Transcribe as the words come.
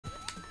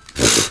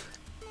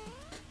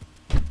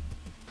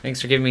Thanks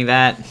for giving me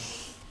that.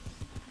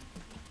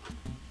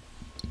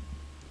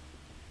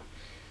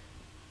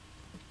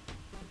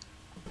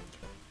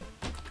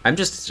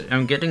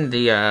 I'm getting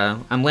the,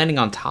 I'm landing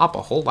on top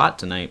a whole lot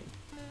tonight.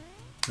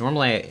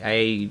 Normally,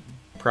 I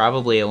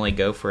probably only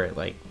go for it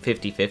like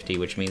 50-50,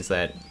 which means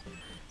that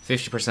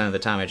 50% of the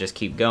time I just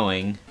keep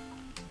going.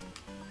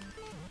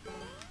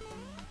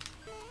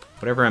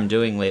 Whatever I'm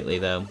doing lately,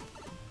 though,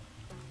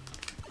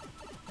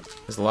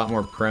 is a lot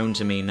more prone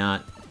to me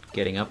not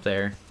getting up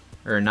there,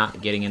 or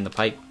not getting in the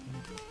pipe,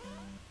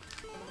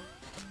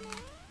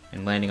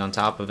 and landing on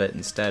top of it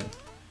instead.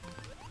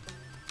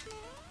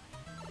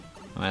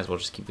 Might as well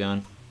just keep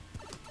going.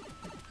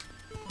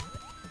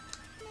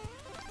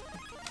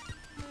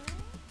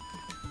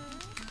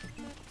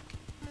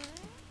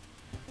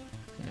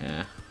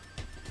 Yeah.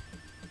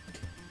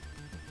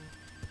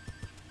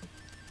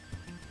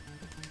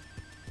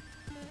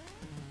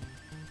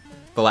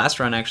 The last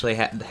run actually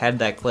had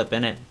that clip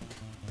in it.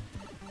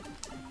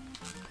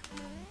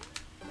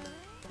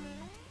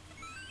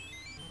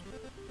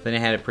 Then it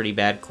had a pretty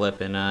bad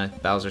clip in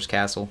Bowser's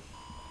Castle.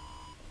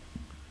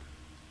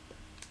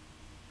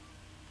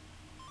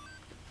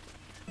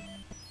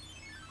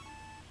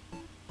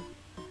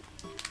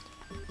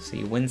 So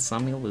you win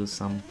some, you lose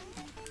some.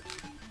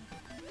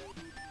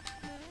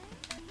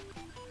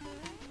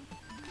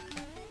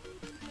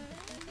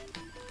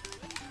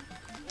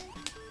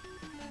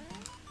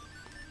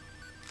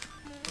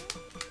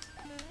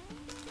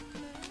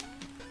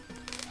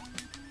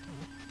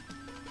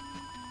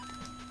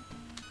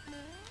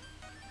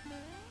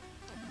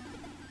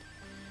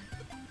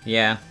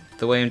 Yeah,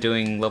 the way I'm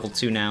doing level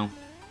 2 now,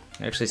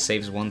 it actually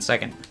saves 1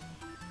 second.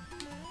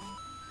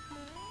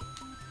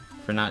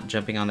 For not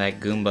jumping on that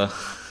Goomba.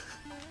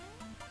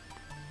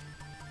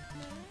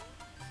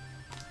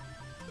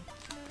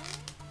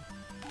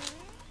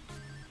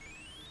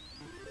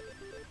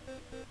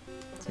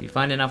 So you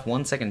find enough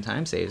 1 second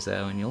time saves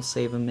though, and you'll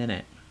save a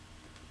minute.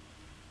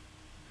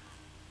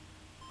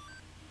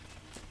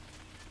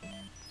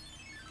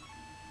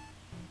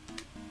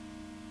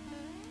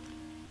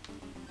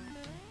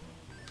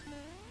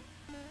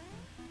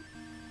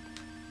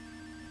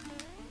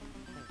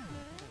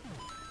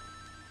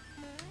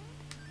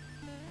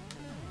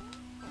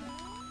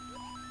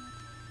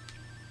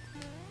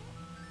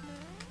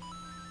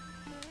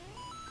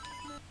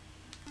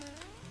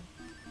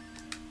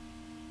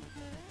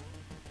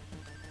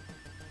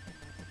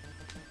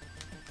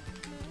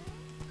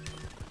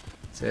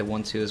 So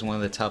 1-2 is one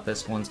of the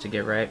toughest ones to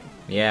get right.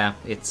 Yeah,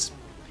 it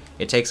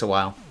takes a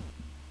while.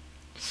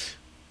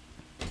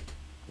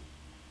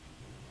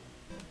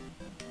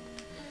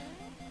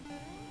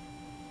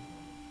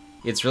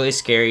 It's really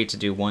scary to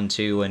do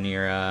 1-2 when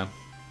you're on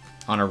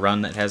a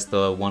run that has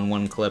the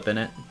 1-1 clip in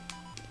it,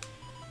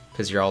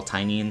 because you're all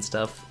tiny and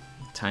stuff,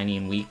 tiny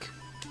and weak.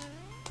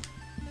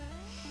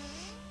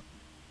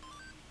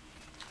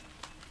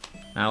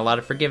 Not a lot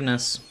of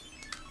forgiveness.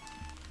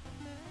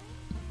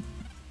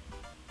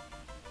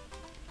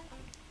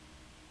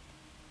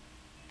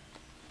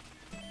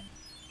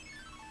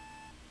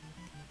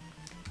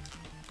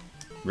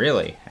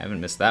 Really? I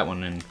haven't missed that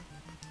one in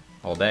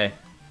all day.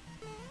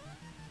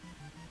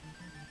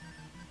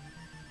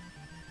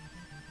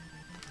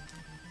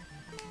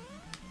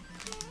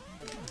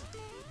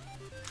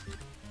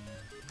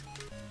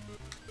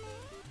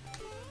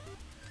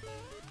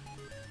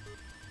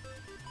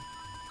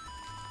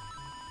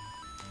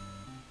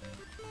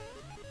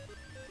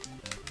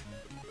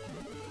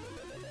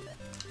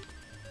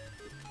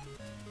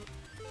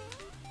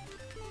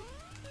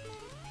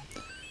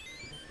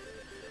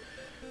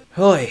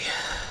 Holy,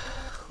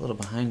 a little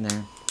behind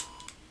there.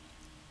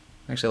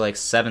 Actually like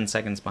 7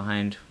 seconds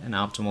behind an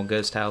optimal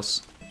ghost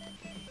house.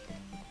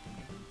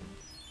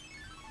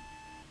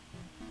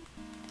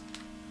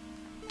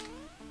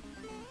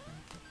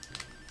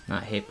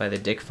 Not hit by the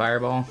dick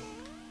fireball.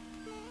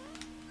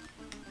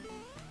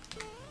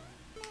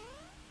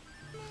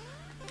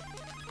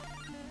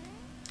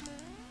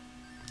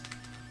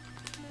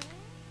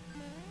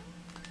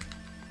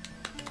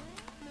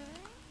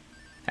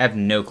 I have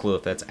no clue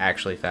if that's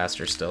actually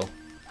faster still,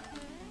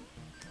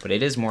 but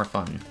it is more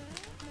fun.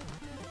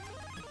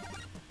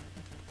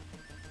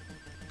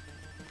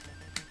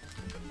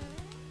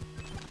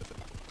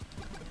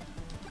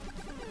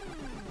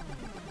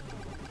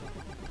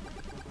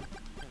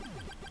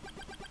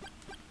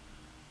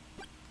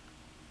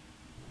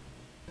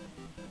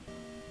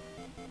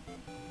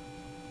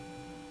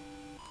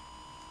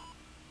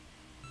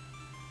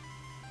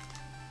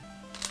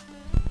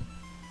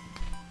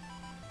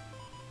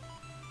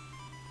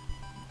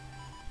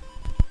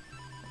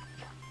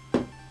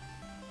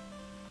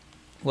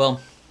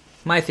 Well,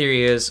 my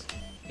theory is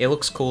it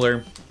looks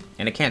cooler,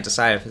 and I can't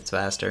decide if it's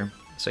faster,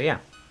 so yeah,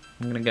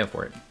 I'm gonna go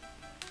for it.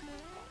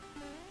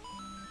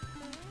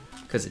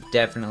 Because it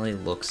definitely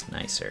looks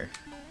nicer.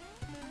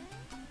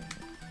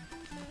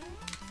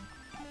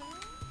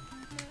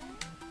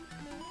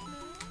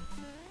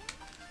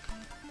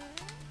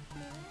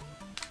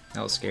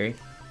 That was scary.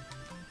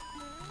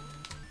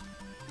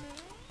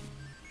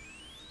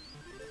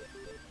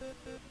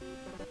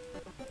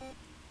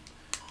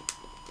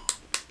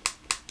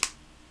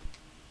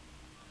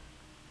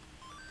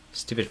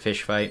 Stupid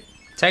fish fight.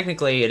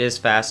 Technically, it is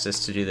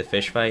fastest to do the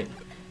fish fight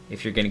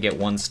if you're gonna get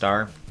 1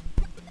 star.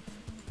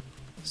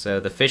 So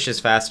the fish is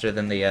faster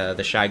than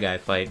the Shy Guy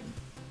fight,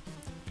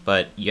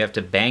 but you have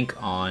to bank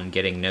on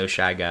getting no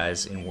Shy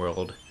Guys in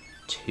World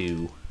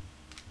 2.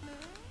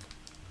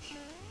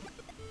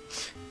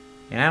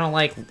 And I don't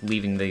like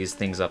leaving these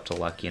things up to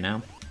luck, you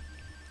know?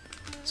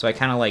 So I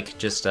kind of like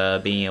just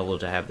being able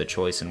to have the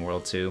choice in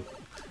World 2.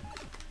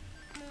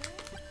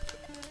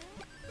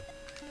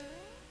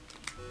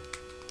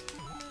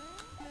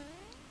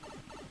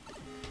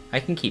 I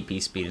can keep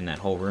Beast Speed in that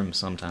whole room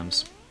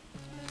sometimes.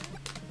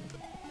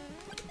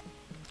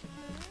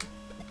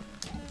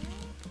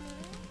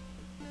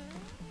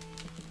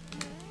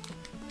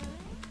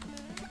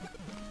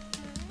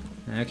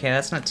 Okay,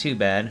 that's not too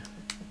bad.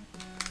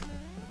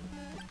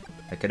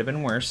 That could have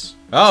been worse.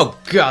 Oh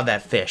god,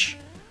 that fish!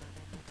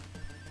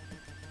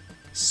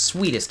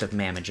 Sweetest of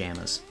mamma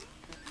jammas.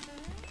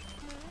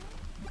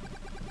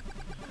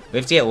 We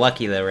have to get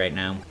lucky though right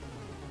now.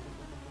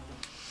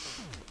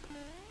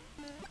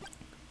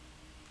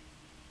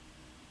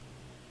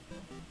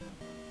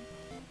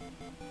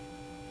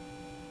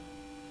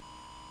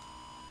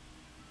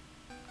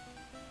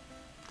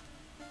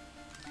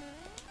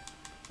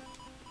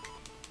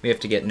 We have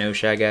to get no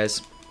Shy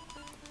Guys.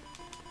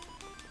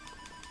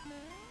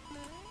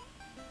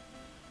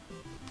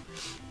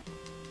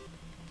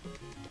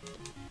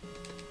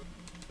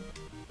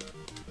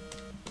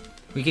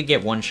 We could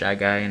get 1 Shy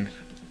Guy and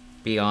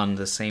be on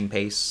the same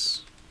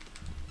pace,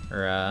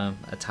 or a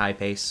tie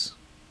pace.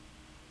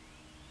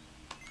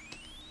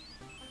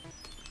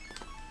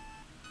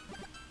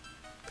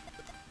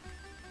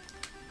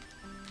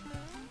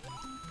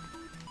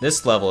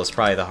 This level is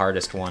probably the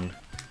hardest one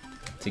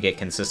to get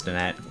consistent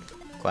at.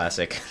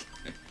 Classic.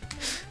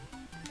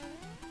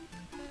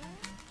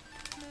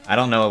 I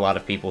don't know a lot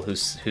of people who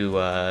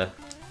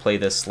play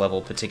this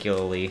level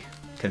particularly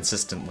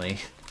consistently.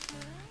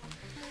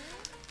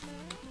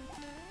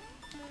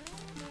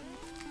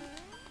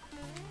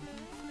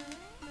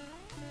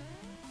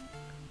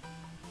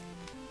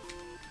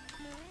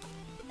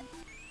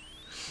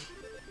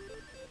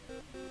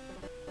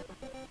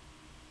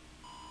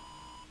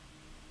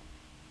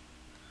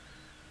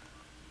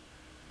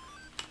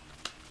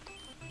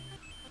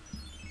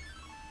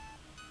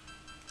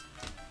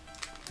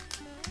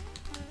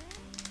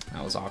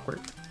 That was awkward.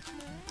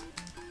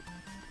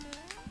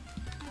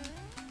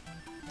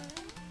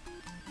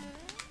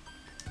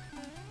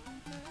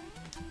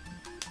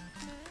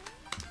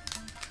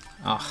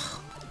 Ugh.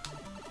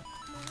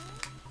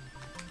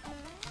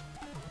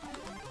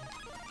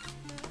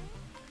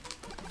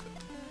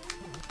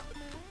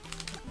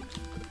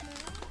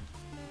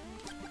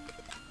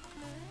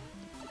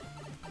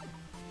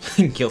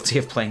 Guilty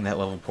of playing that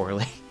level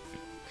poorly.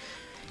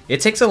 It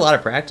takes a lot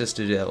of practice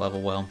to do that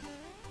level well.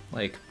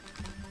 Like,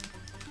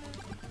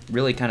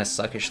 really kind of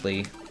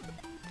suckishly.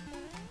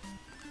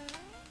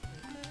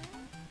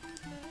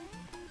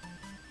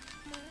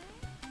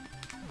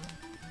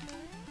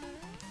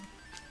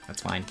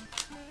 That's fine.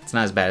 It's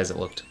not as bad as it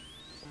looked.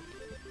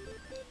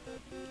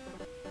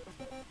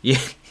 Yeah,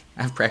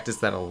 I've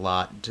practiced that a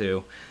lot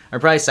too. I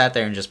probably sat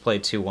there and just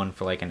played 2-1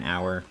 for like an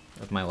hour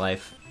of my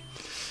life.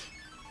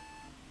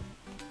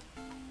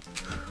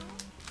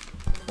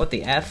 What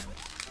the F?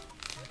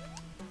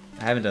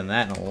 I haven't done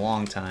that in a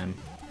long time.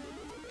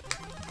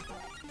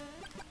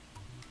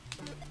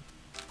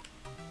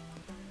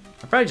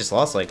 I probably just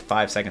lost like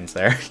 5 seconds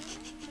there.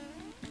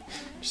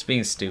 Just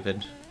being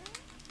stupid.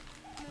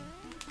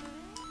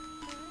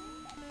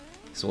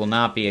 This will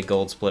not be a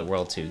gold split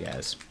World 2,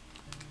 guys.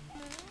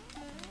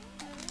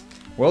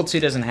 World 2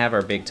 doesn't have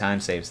our big time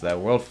saves though.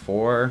 World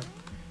 4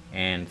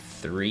 and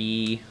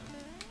 3,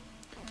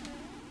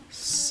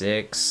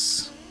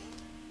 6,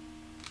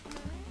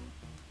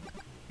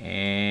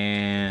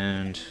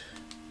 and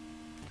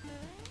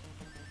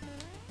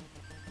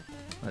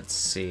let's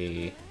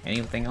see,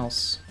 anything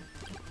else?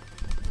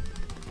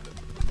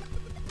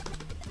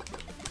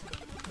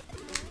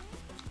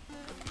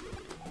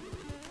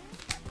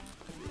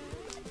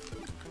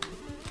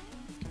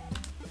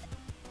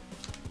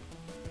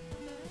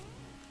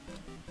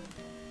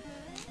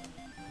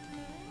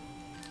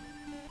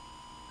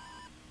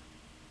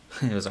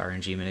 It was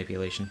RNG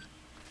manipulation.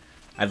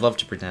 I'd love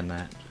to pretend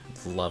that.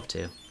 I'd love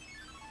to.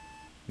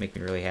 Make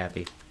me really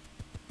happy.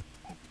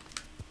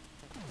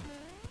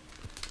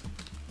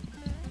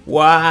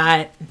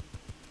 What?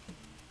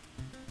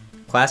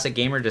 Classic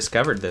Gamer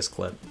discovered this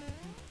clip.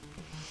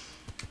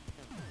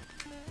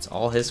 It's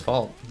all his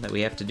fault that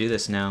we have to do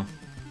this now.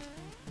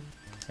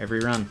 Every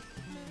run.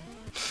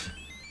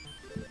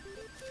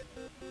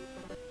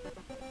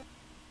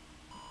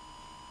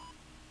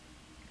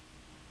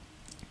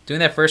 Doing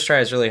that first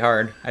try is really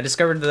hard. I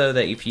discovered though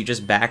that if you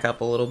just back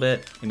up a little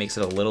bit, it makes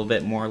it a little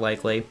bit more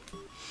likely.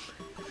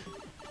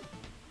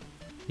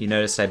 You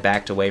notice I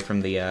backed away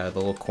from the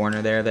little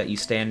corner there that you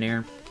stand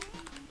near,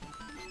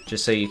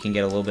 just so you can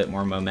get a little bit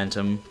more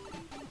momentum.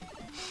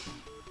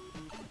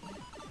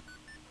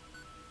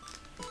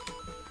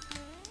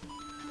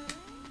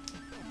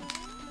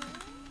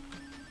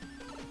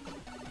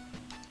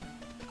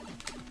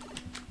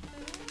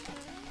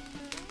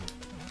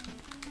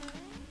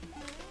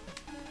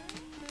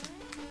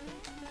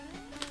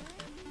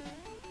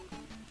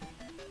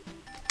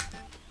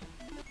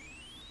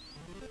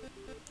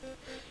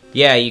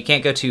 Yeah, you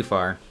can't go too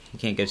far. You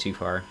can't go too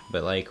far,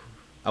 but like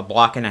a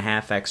block and a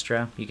half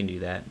extra, you can do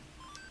that.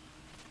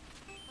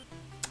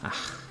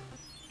 Ah,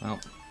 well.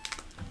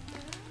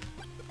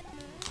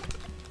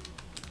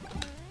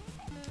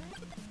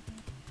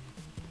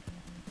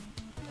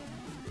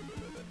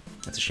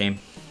 That's a shame.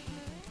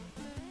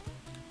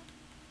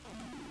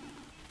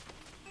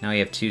 Now we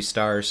have 2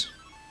 stars.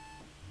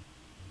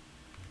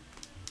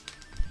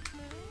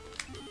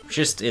 Which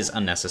just is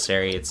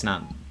unnecessary. It's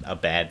not a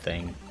bad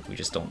thing. We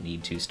just don't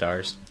need 2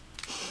 stars.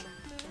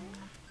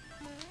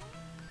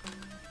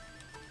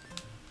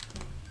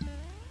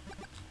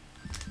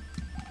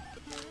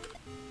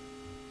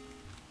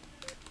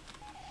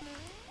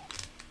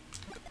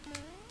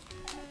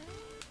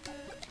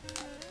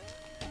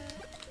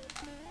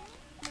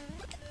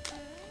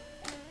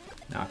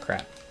 Aw,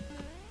 crap.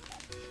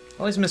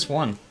 Always miss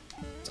 1.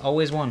 It's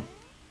always 1.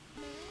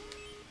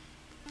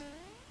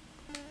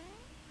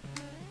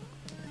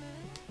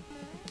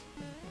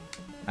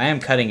 I am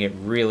cutting it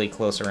really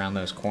close around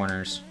those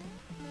corners.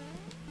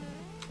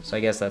 So I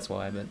guess that's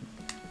why, but...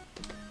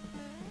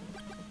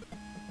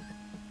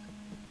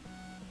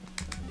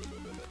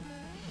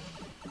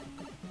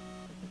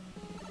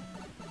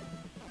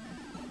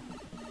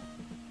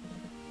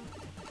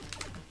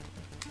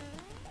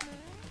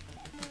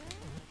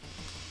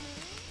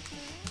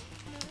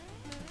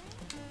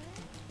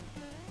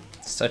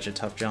 Such a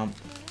tough jump.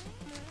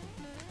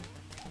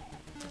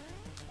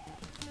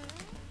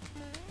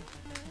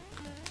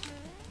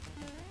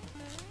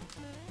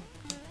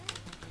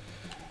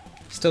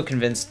 Still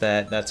convinced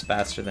that that's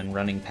faster than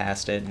running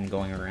past it and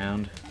going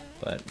around,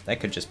 but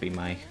that could just be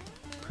my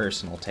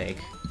personal take.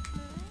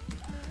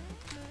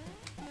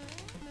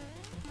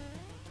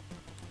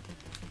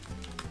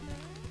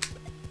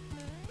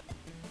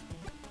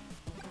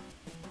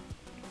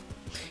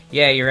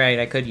 Yeah, you're right,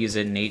 I could use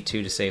it in 8.2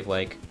 to save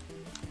like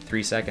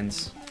 3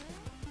 seconds.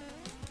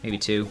 Maybe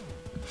 2.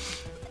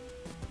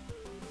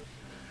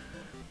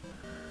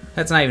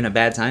 That's not even a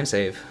bad time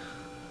save.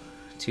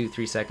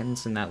 2-3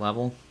 seconds in that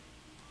level.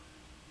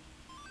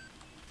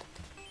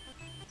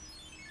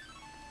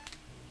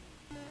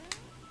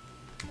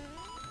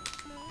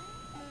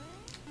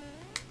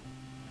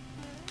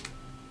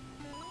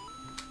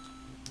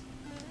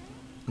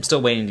 I'm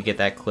still waiting to get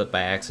that clip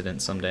by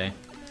accident someday.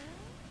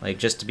 Like,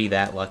 just to be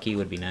that lucky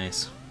would be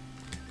nice.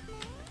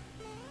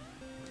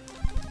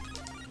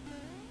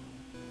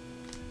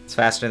 It's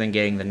faster than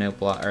getting the note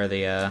block or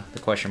the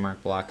question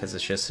mark block because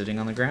it's just sitting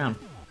on the ground.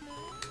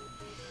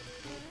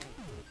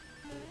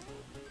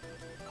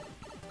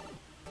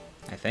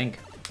 I think.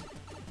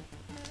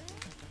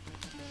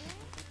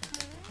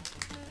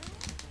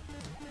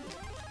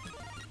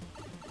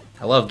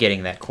 I love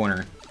getting that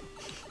corner.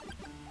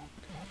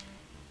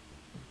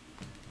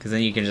 Because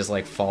then you can just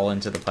like fall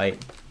into the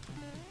pipe.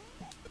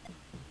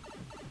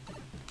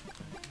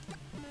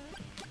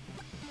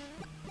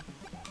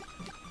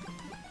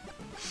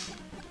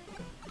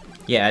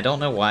 Yeah, I don't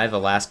know why the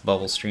last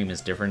bubble stream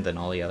is different than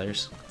all the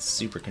others. It's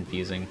super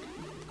confusing.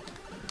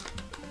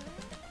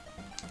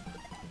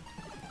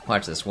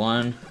 Watch this.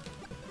 1,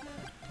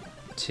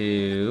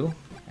 2,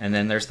 and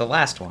then there's the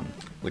last one,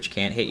 which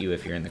can't hit you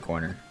if you're in the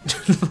corner.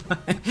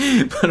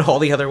 But all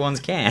the other ones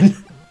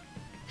can.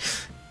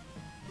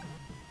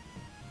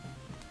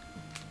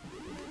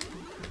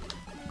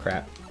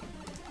 Crap.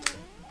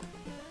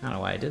 I don't know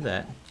why I did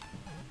that.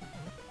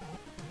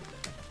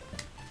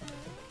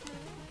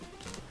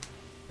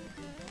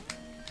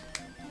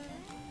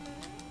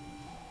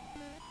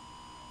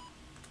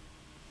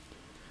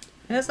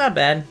 And it's not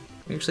bad.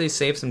 We actually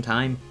saved some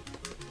time.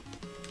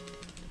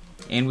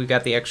 And we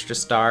got the extra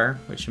star,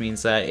 which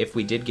means that if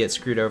we did get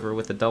screwed over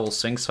with a double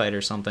Sphinx fight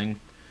or something,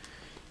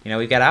 you know,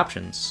 we got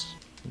options.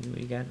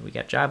 We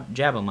got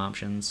jab 'em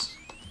options.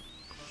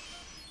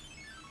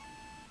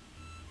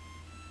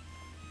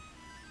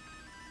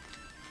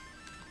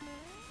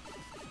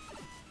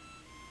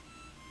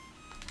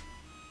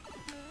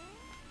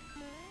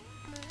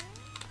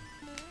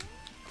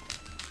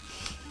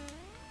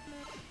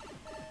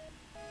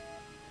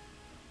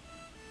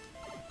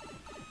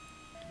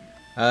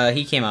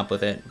 He came up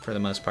with it, for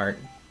the most part.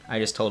 I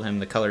just told him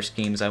the color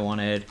schemes I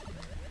wanted.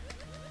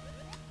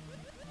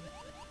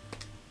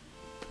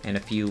 And a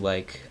few,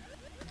 like,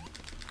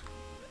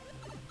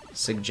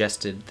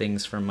 suggested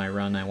things from my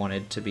run I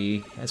wanted to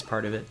be as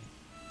part of it.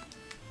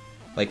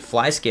 Like,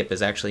 Fly Skip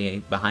is actually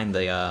behind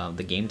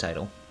the game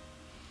title.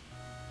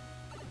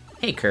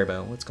 Hey,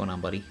 Kerbo. What's going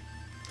on, buddy?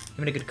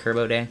 Having a good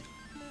Kerbo day?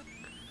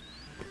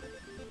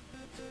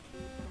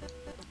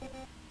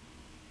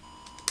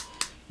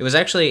 It was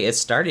actually, it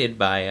started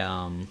by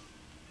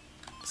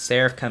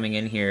Seraph coming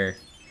in here,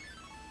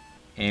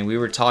 and we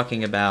were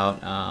talking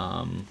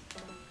about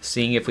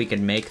seeing if we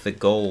could make the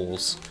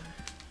goals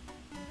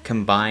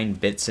combine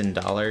bits and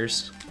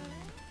dollars.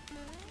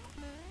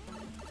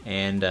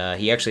 And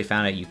he actually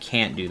found out you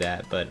can't do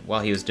that, but while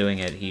he was doing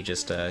it, he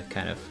just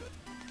kind of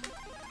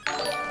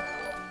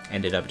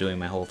ended up doing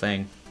my whole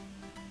thing.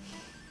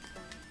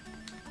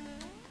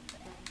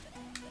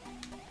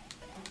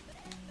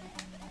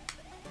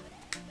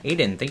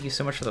 Aiden, thank you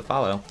so much for the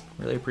follow.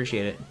 Really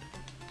appreciate it.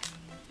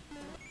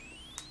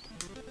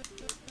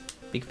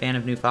 Big fan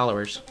of new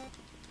followers.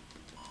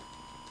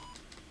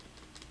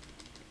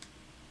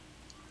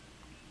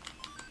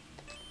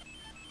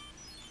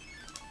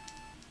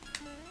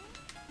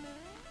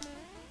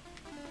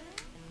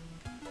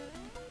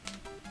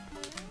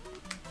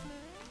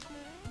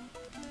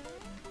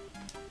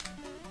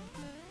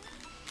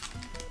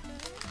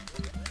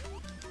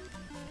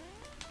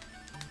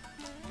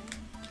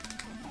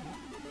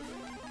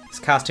 This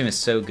costume is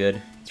so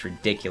good. It's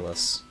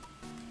ridiculous.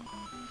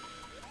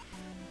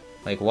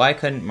 Like, why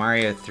couldn't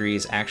Mario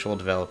 3's actual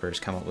developers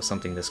come up with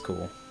something this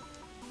cool?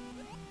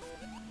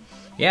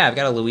 Yeah, I've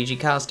got a Luigi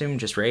costume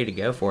just ready to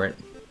go for it.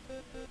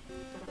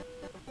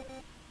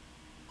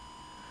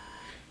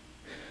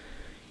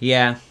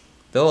 Yeah,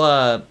 they'll,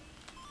 a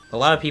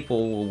lot of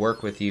people will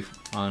work with you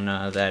on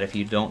that if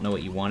you don't know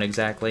what you want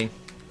exactly.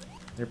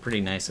 They're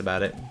pretty nice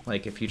about it.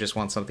 Like, if you just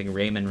want something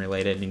Rayman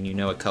related and you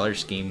know a color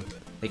scheme,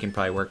 they can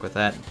probably work with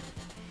that.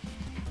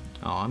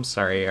 Oh, I'm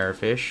sorry,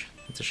 Arfish.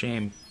 It's a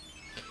shame.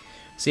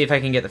 See if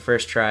I can get the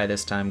first try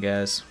this time,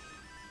 guys.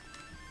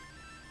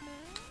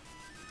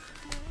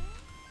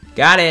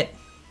 Got it!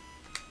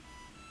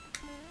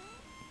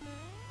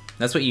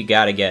 That's what you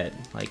gotta get.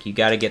 Like, you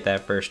gotta get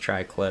that first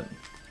try clip,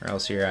 or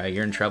else you're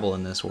in trouble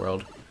in this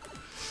world.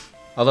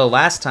 Although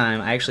last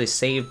time, I actually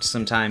saved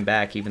some time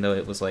back, even though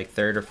it was like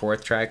 3rd or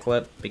 4th try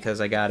clip,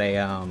 because I got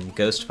a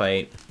ghost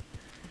fight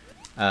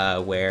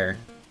where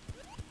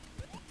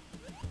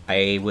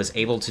I was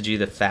able to do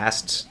the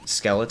fast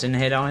skeleton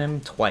hit on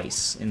him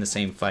twice in the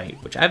same fight,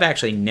 which I've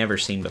actually never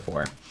seen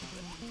before.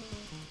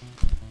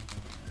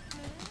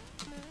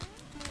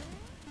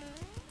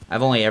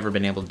 I've only ever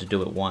been able to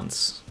do it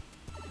once.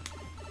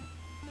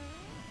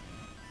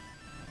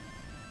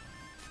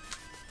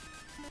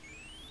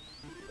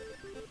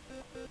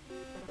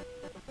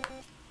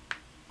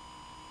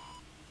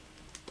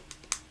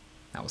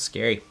 That was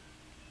scary.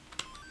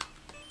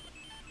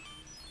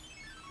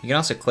 You can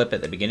also clip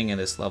at the beginning of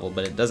this level,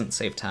 but it doesn't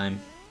save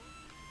time.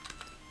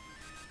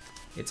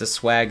 It's a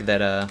swag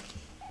that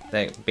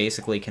that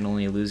basically can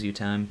only lose you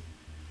time.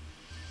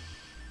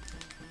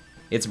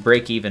 It's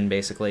break even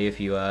basically if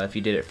you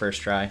did it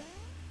first try.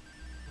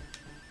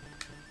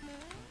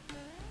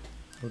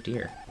 Oh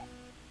dear.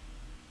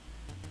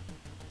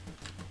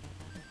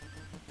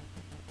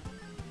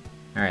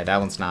 All right,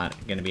 that one's not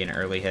going to be an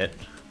early hit.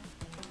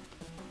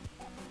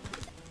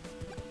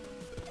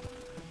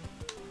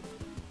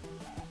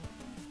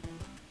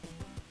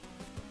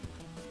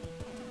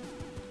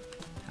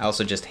 I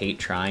also just hate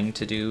trying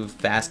to do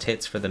fast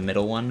hits for the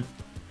middle one,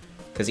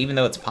 because even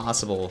though it's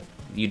possible,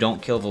 you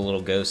don't kill the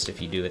little ghost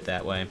if you do it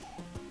that way.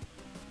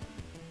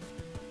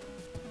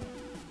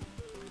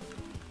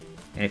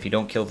 And if you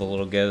don't kill the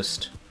little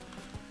ghost,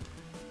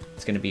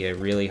 it's going to be a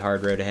really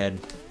hard road ahead.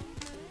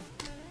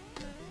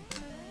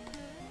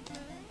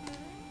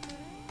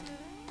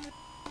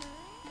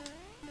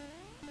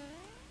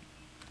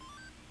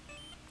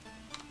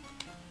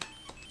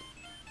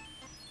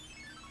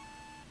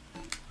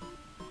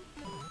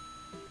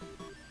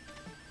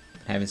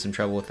 Having some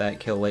trouble with that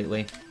kill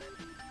lately.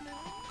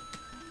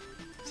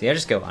 See, I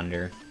just go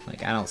under.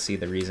 Like, I don't see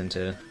the reason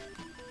to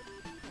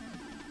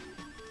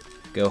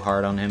go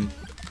hard on him.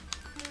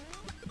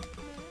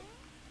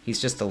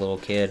 He's just a little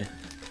kid.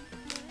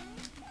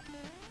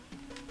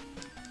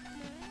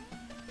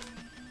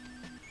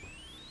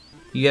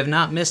 You have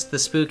not missed the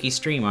spooky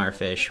stream,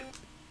 Arfish.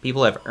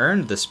 People have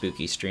earned the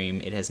spooky stream.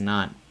 It has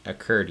not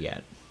occurred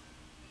yet.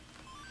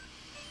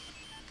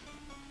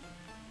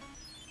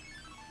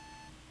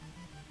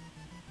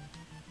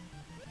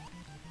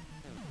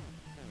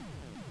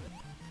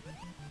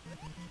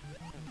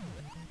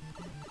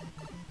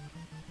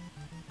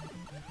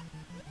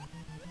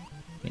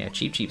 Yeah,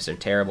 Cheep Cheeps are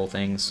terrible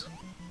things.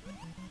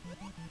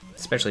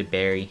 Especially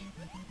Barry.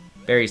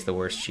 Barry's the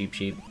worst Cheep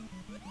Cheep.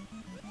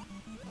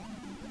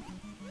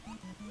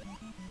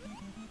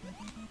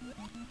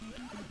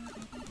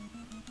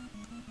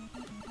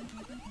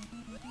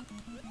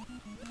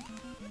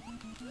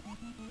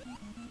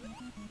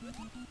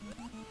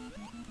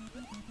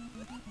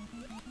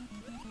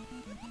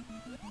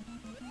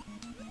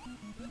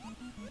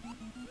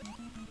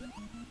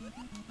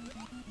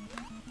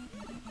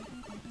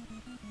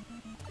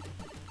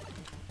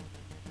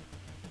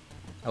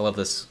 I love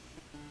this.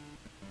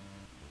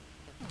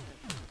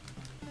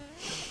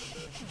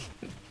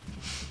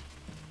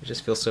 It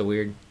just feels so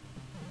weird.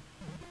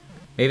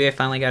 Maybe I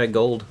finally got a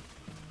gold.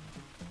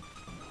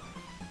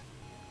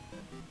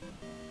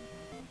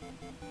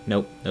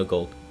 Nope, no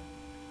gold.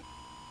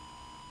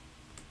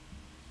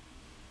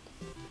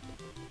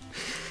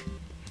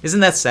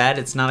 Isn't that sad?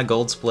 It's not a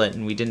gold split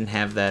and we didn't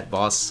have that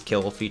boss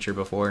kill feature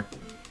before.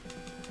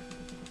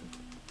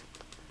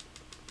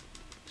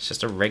 It's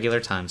just a regular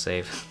time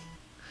save.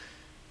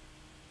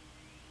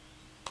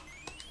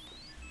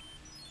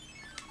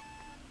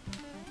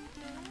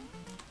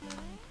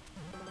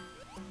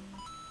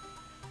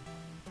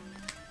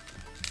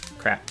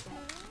 Crap.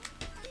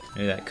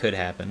 Maybe that could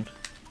happen.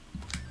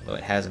 Although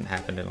it hasn't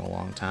happened in a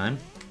long time.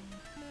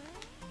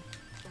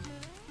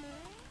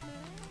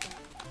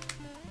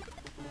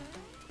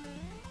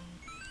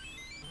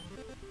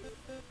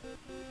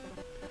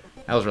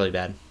 That was really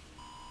bad.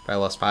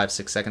 Probably lost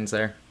 5-6 seconds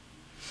there.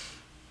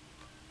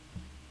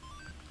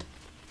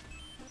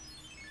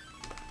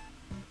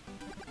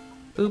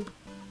 Boop.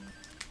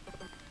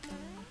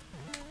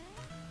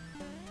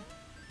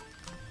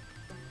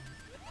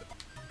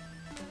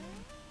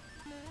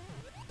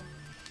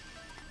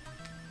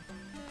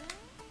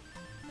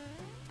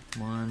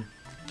 One,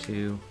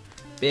 two,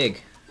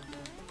 big.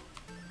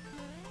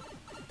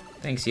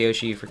 Thanks,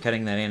 Yoshi, for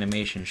cutting that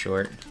animation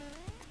short.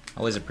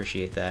 Always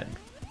appreciate that.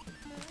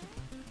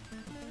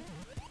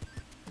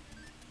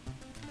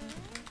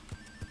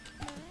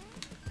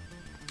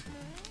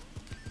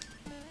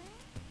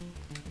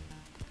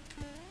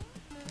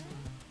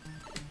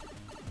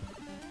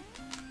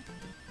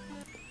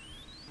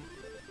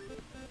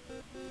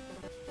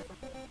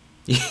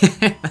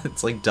 Yeah,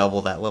 it's like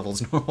double that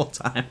level's normal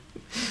time.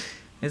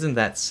 Isn't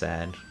that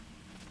sad?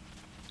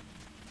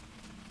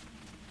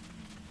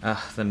 Ugh,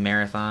 the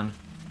marathon.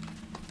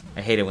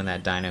 I hate it when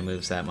that dino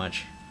moves that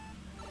much.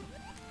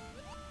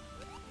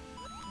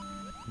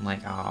 I'm like,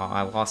 oh,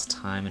 I lost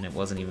time and it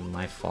wasn't even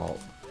my fault.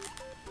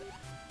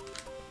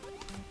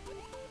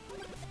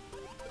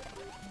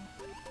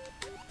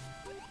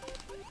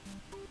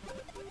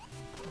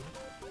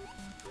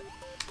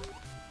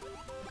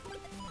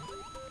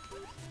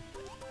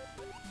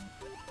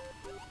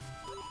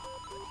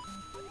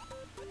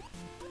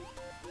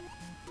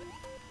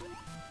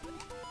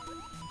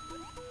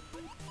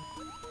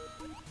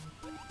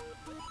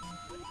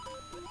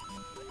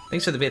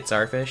 Thanks for the bits,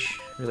 Arfish.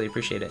 Really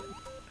appreciate it.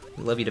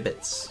 We love you to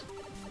bits.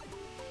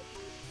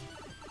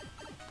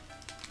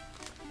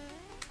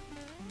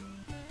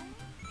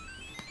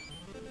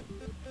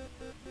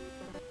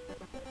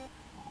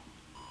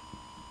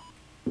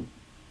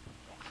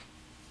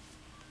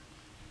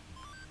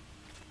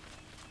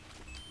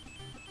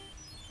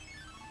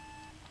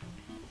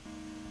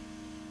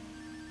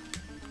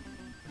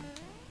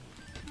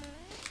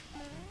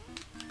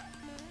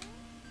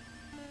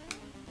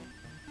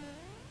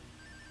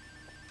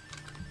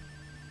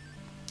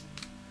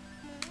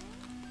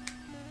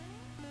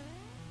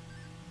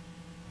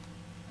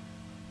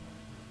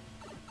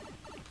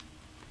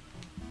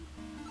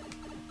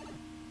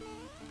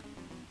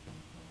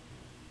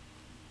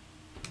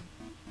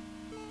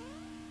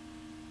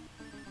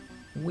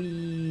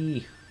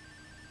 Whee!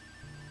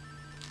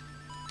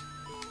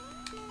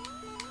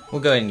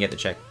 We'll go ahead and get the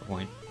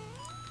checkpoint.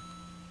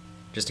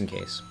 Just in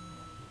case.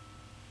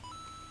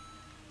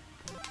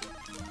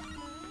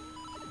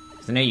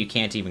 I know you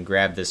can't even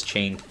grab this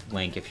chain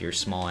link if you're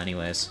small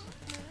anyways.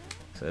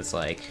 So it's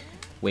like,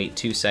 wait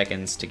 2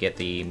 seconds to get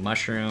the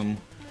mushroom,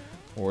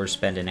 or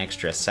spend an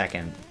extra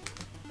second.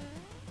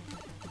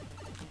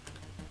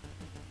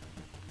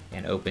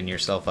 And open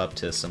yourself up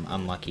to some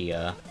unlucky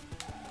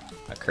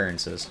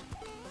occurrences.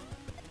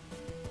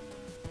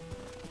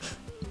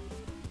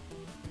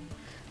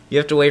 You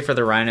have to wait for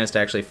the rhinos to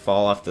actually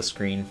fall off the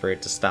screen for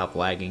it to stop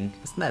lagging.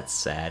 Isn't that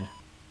sad?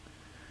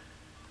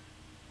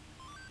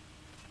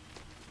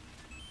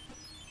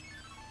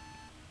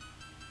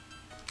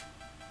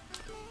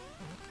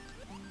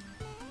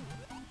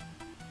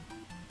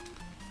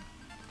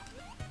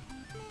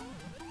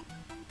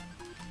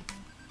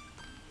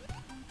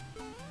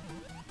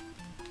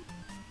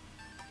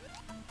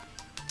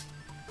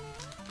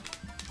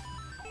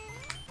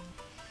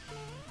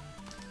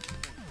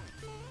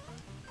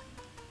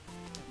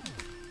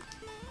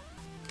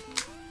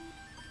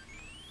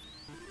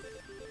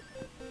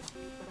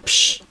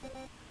 Psh.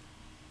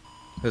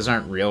 Those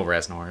aren't real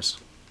Resnors.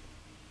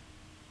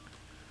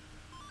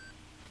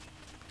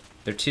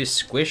 They're too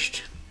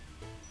squished.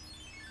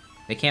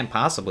 They can't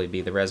possibly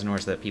be the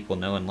Resnors that people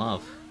know and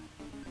love.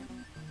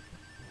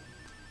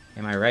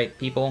 Am I right,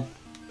 people?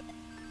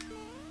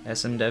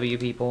 SMW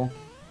people?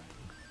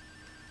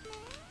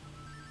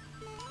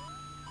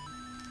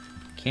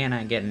 Can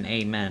I get an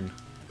amen?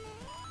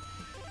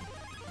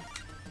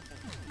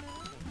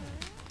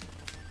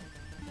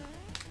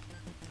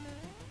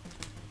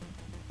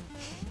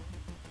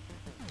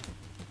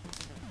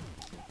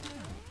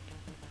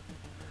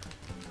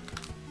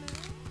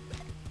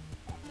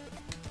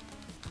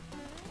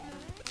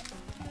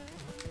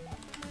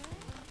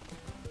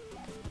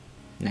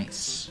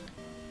 Nice.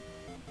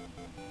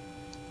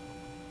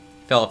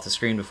 Fell off the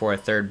screen before a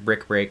third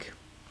brick break.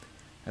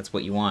 That's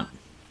what you want.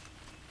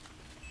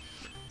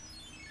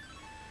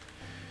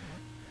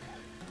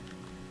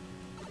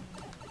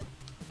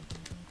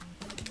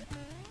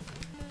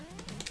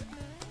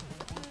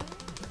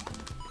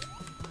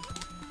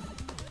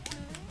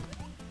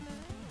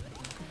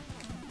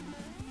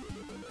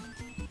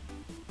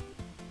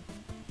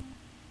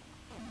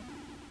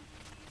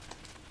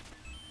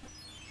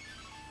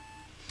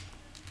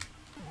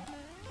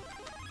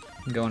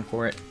 I'm going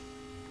for it.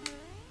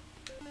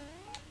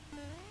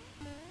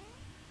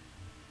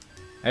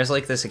 I just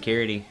like the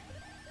security.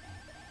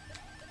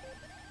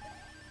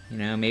 You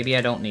know, maybe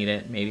I don't need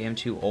it. Maybe I'm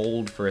too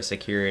old for a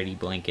security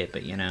blanket,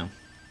 but you know.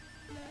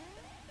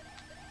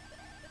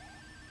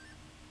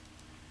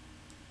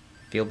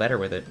 Feel better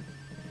with it.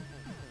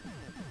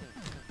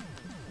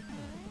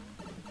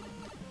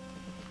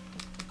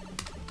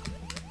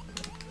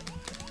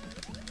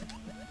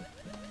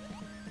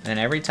 And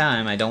every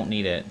time I don't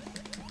need it.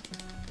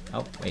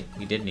 Oh, wait,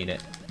 we did need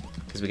it.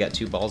 Because we got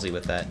too ballsy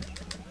with that.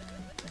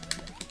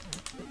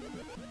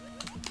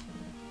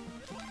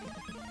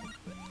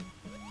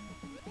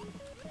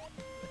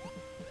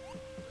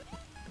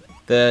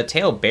 The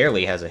tail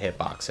barely has a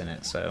hitbox in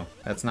it, so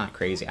that's not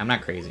crazy. I'm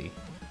not crazy.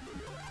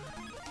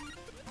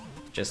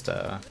 Just,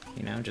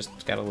 you know,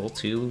 just got a little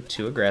too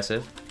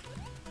aggressive.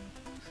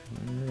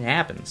 It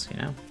happens, you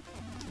know?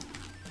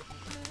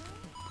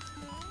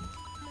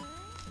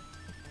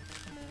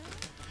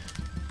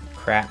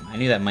 Crap, I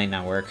knew that might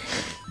not work.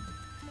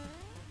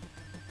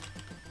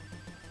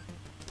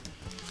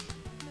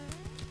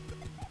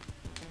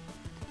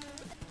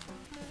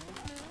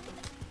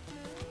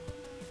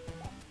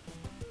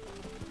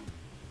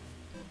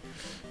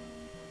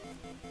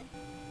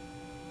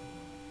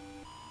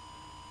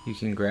 You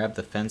can grab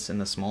the fence in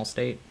the small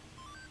state?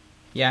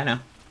 Yeah, I know.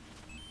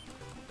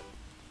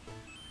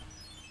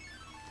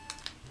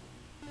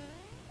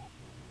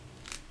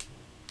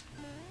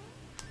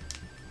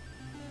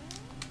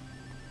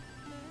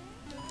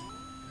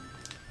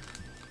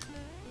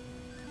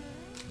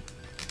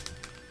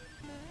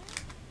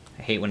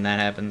 I hate when that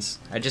happens.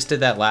 I just did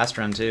that last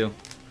run too.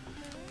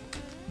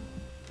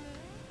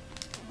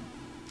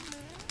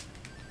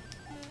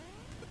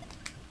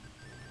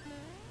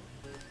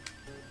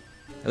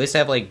 At least I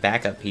have like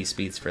backup piece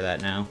speeds for that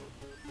now.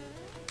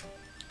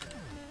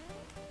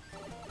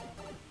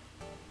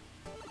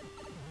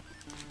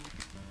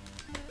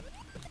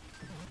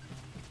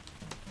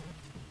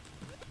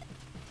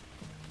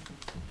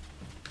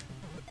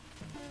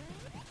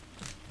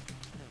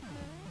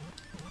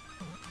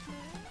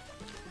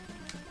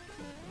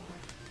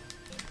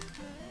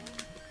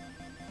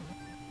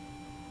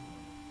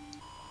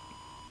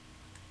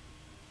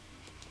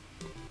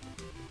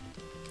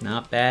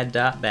 Not bad,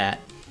 dot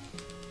bat.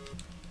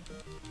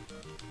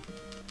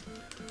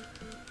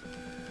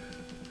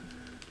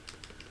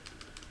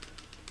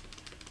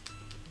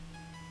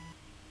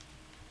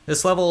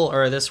 This level,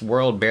 or this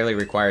world, barely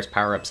requires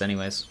power-ups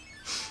anyways.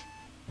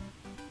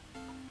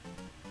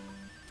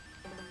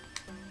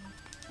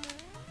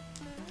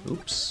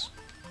 Oops.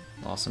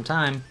 Lost some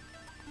time.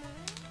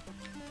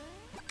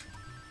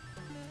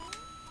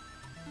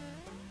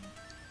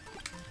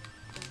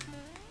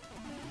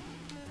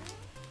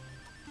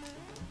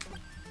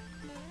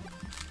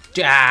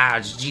 Ah,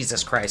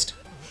 Jesus Christ.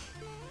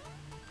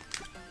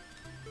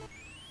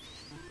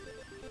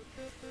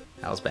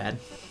 That was bad.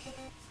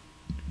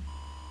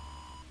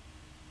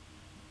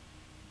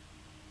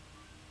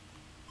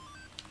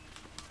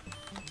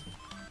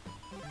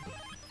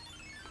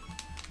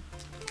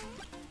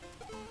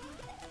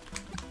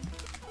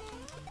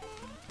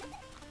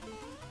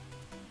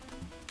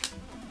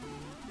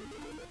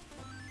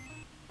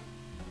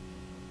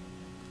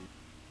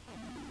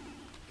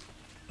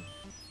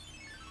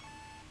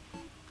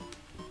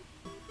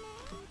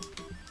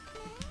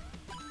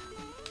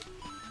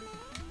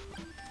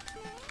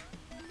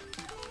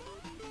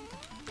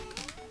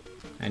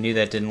 I knew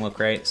that didn't look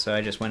right, so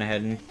I just went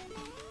ahead and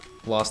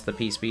lost the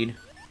P-speed.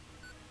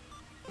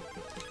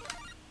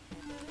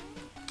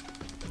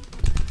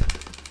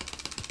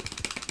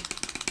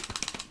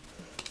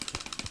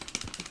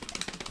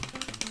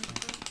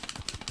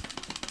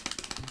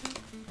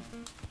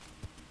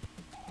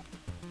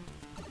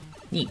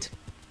 Neat.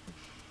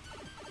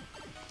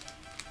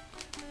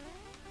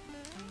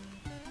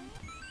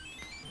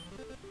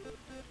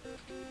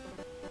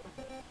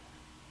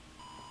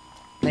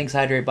 Thanks,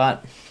 Hydrate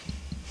Bot.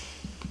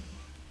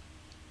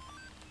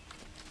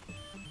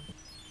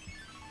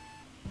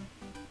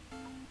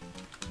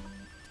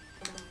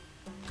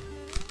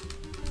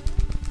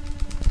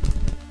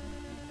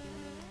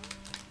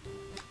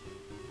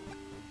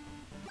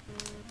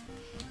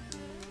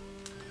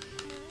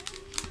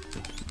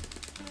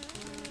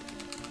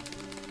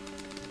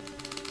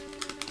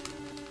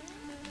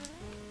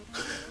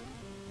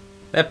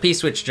 That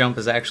P-switch jump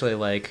is actually,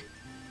 like,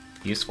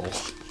 useful. That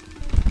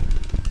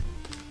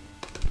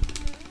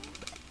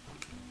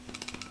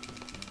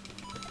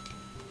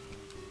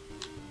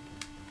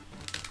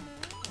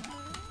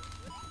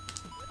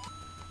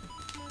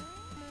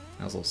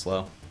was a little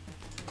slow.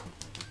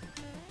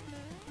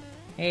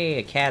 Hey,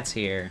 a cat's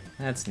here.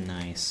 That's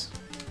nice.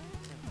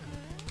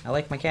 I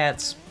like my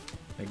cats.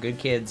 They're good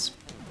kids.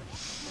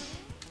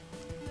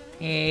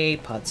 Hey,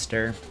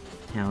 Putster.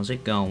 How's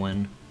it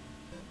going?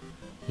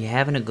 You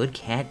having a good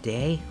cat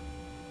day?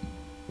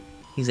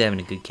 He's having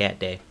a good cat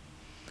day.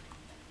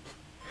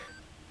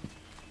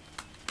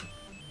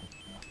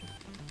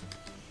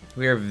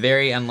 We are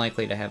very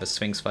unlikely to have a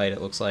Sphinx fight,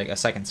 it looks like. A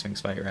second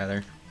Sphinx fight,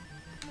 rather.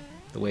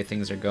 The way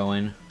things are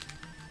going.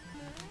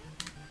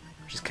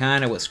 Which is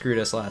kind of what screwed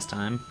us last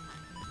time.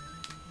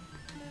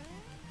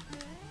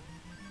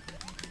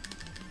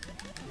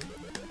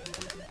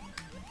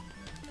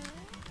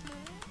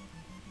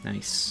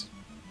 Nice.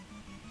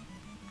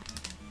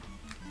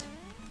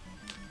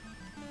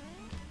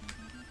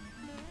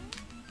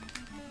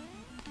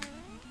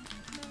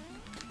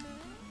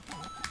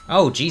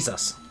 Oh,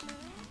 Jesus.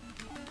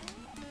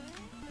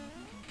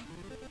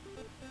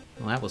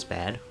 Well, that was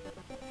bad.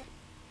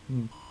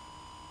 Well,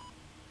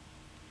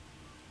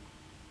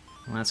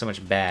 not so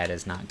much bad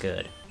as not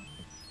good.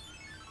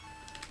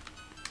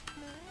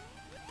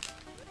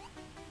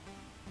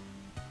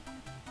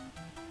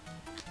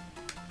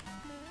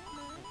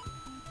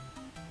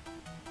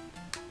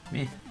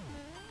 Meh.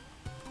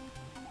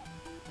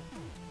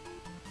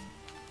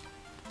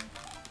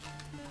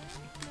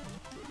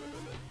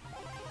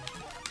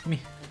 Meh.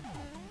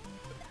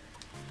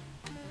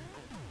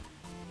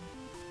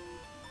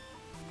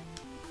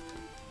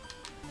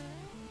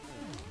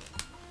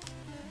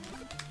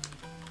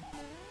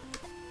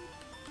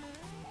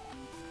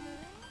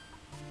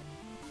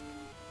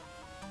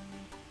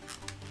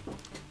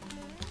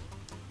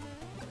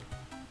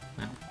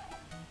 Well,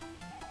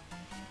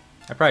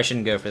 I probably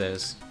shouldn't go for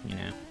those, you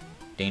know,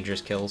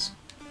 dangerous kills.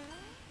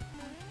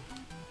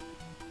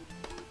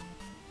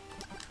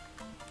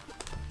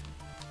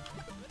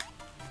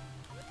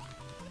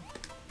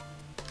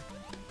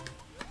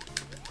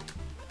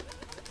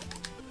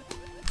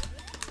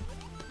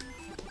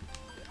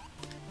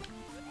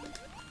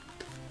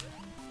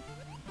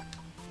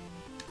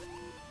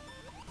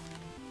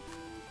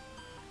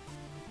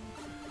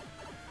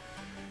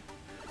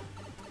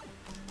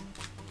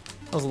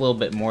 That was a little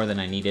bit more than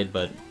I needed,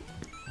 but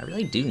I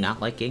really do not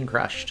like getting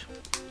crushed.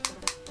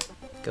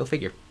 Go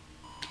figure.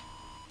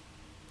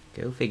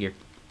 Go figure.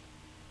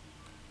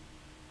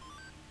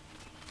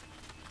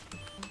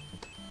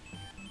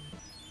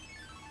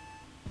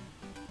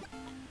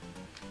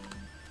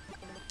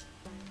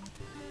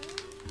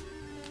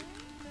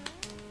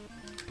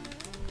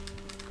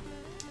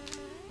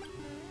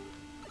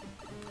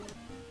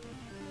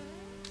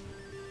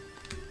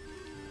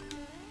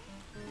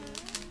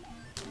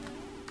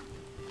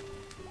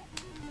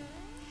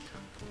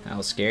 That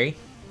was scary.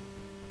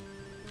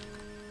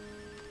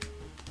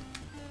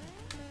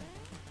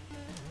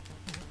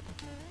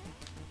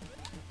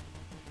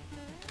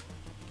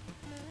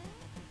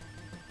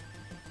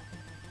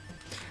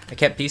 I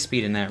kept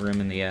P-Speed in that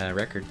room in the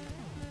record.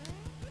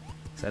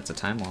 So that's a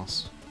time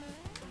loss.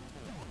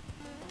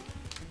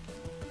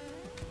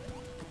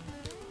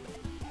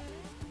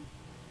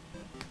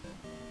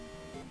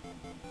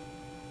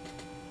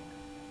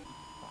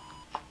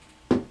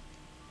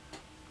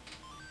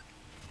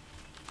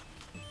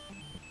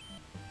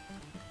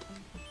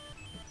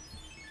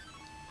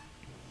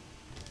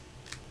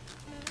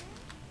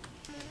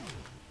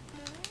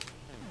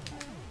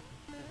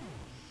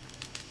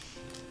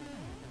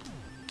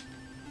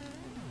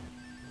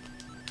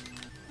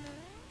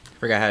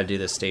 Forgot how to do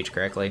this stage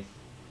correctly.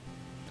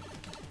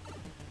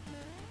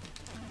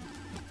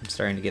 I'm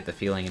starting to get the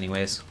feeling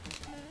anyways.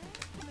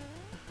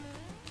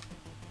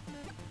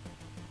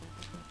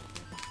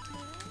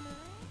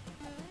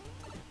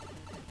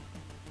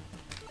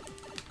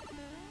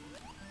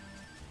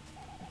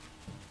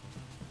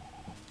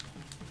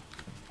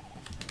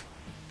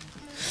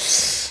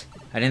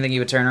 I didn't think he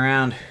would turn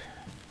around.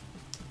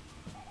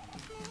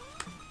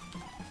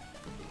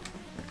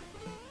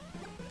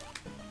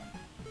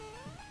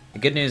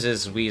 The good news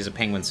is we use a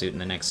penguin suit in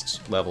the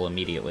next level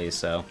immediately,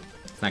 so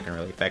it's not going to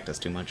really affect us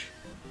too much.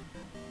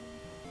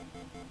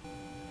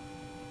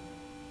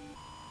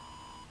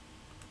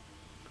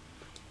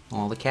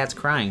 Oh, the cat's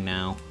crying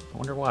now. I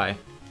wonder why.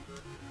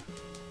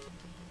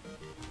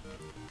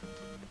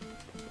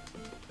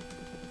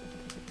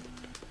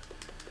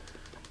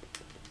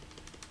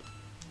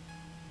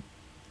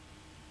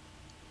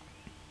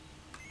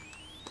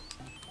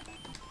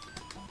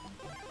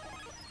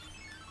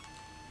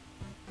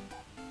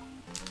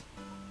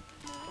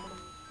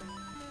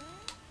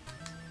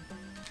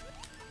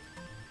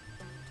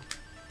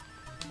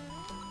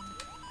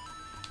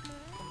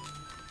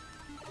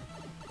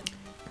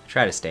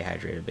 Try to stay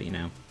hydrated, but you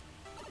know.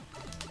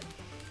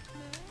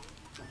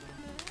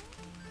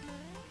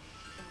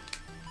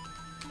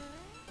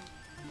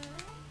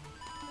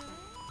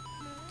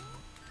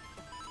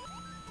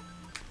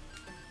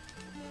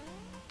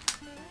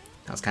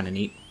 That was kind of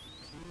neat.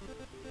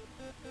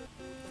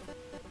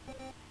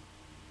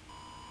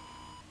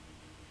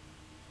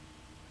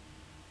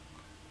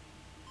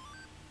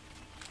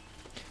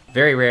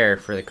 Very rare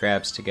for the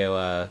crabs to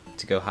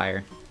go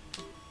higher,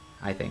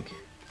 I think.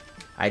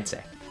 I'd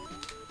say.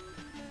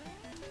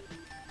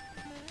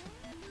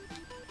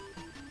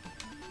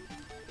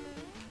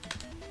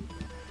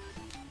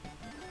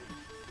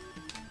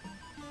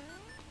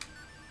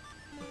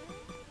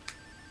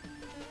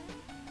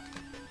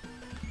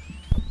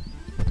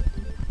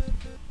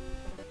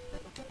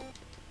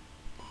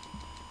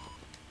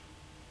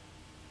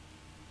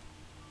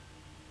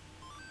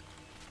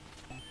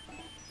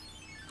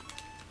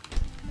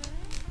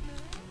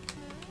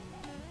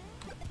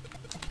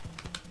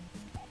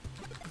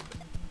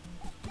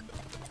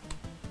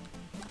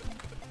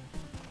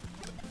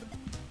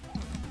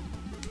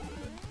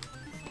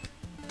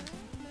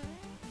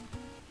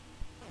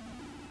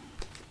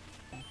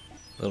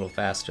 A little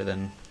faster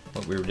than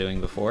what we were doing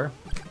before.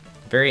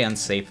 Very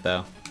unsafe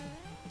though.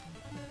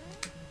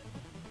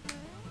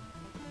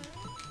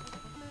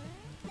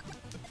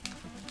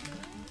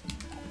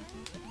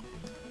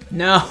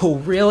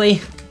 No,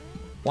 really?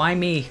 Why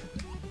me?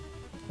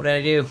 What did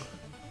I do?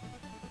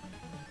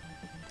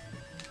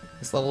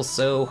 This level's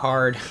so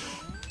hard.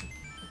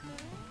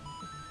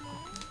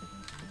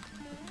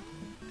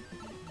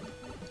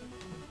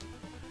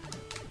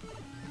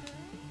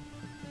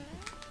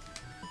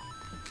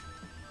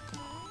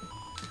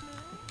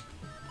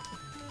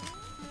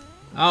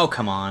 Oh,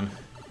 come on.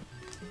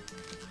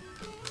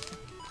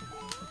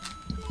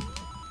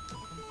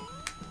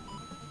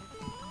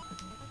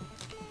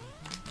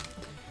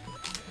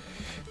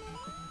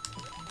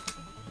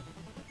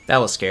 That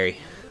was scary.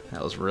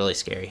 That was really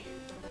scary.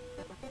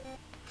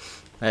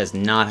 That is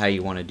not how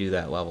you want to do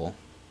that level.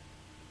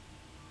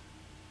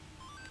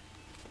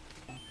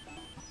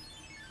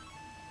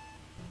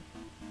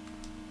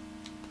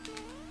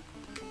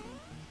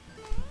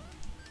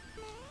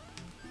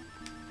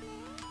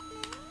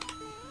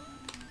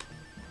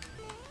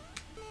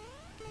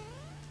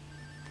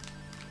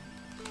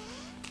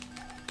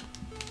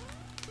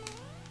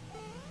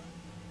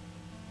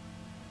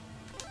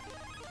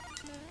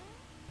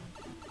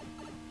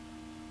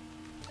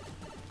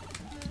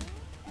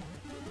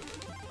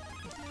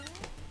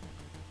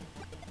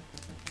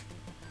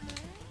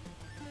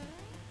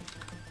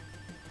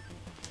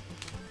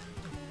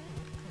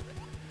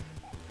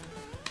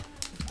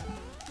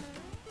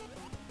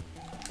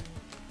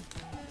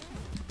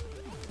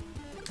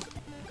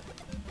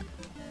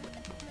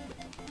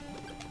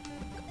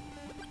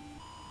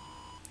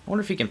 I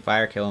wonder if you can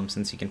fire kill him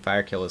since you can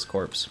fire kill his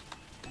corpse.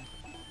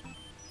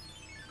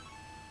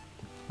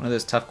 One of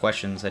those tough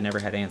questions I never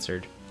had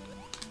answered.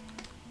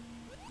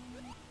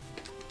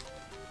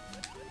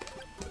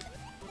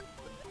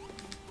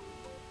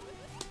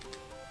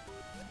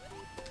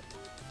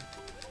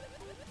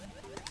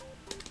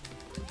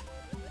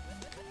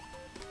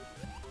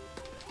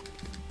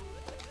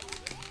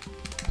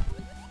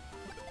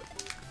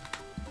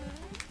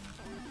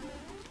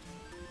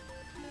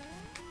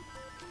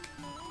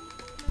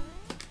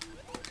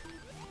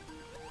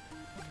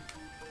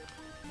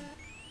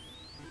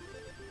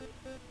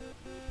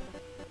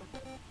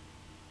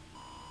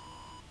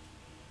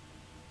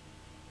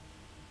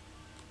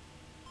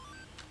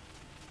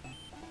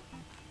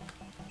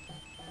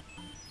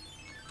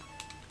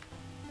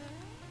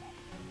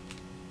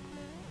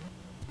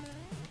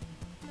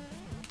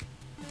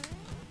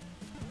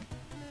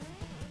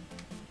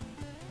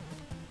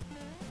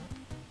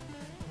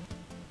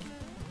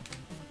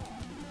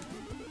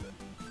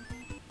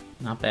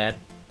 Not bad.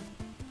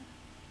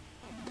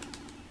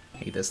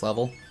 Hate this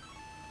level.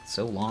 It's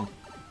so long.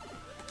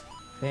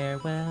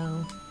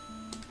 Farewell.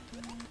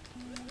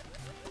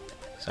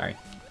 Sorry.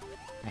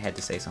 I had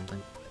to say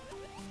something.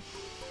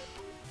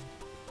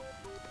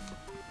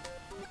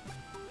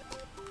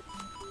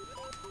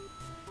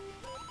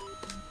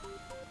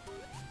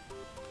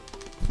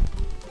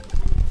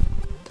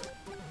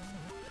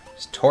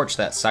 Just torch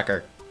that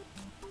sucker.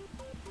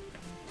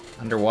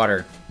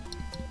 Underwater.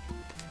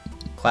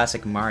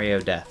 Classic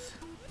Mario death.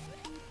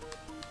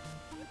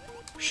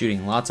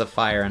 Shooting lots of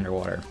fire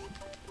underwater.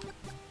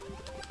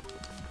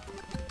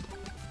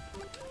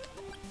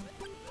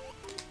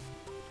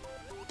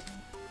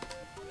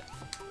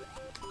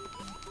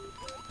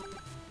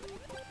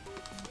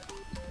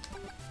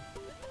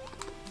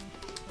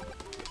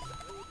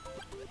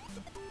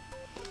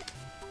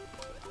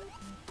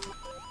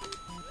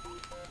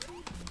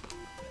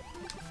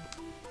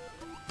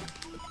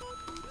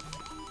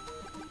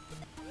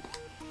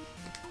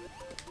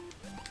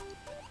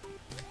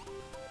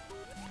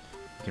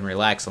 You can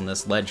relax on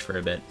this ledge for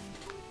a bit.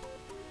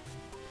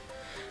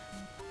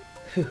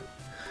 Whew.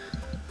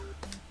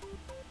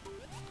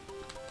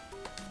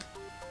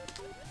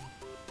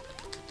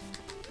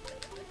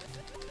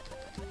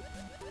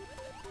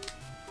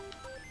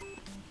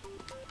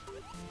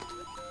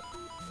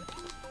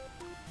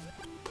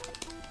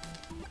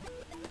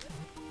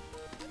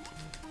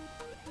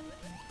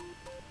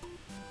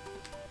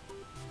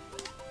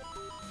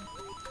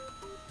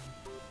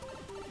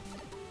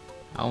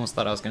 I almost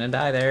thought I was gonna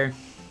die there.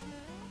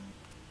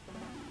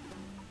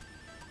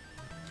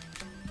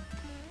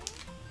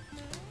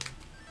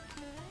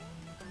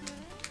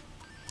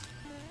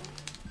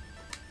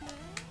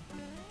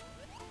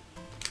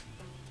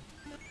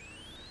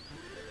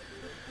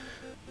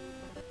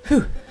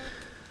 Whew.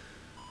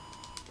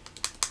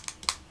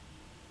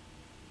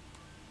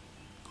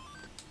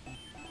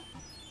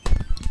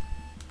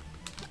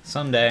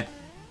 Someday,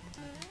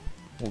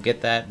 we'll get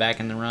that back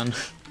in the run.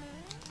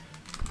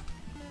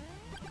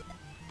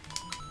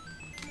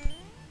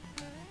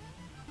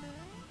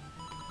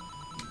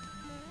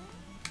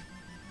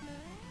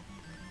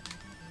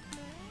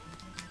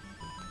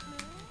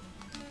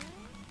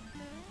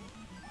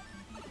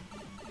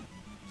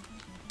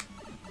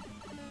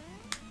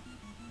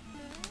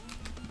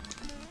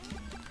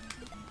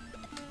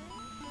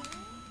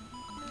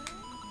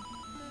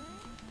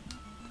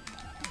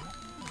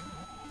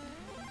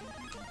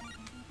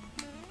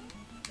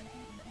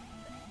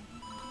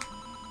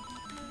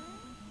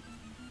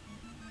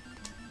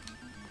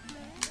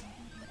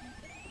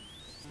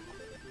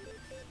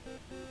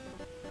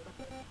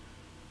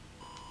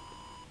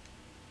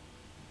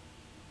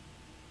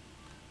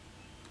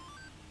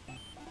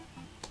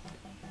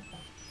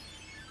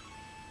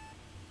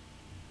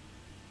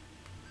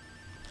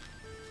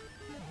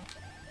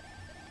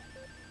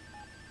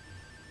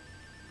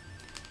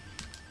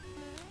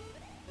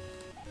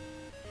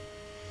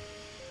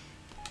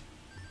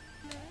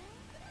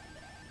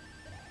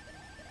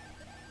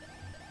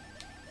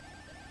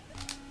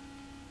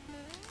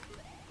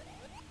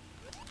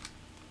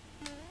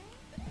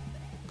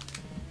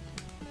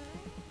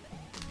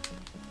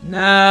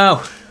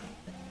 No!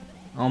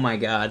 Oh my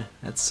god,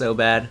 that's so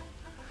bad.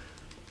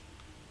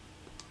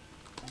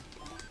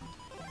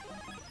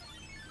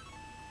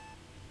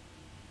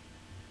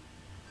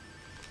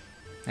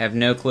 I have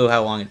no clue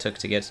how long it took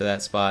to get to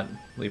that spot.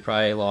 We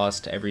probably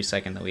lost every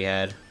second that we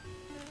had.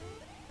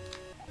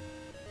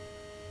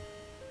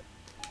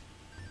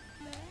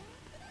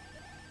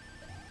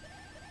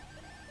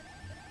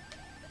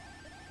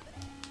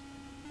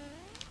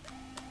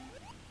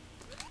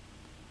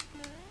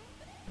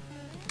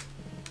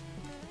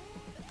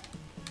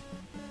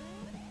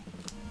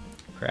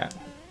 Crap.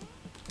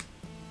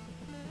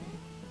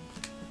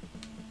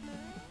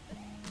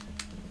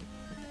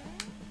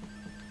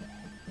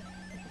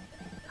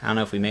 I don't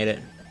know if we made it,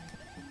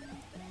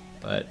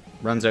 but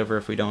runs over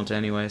if we don't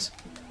anyways.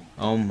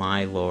 Oh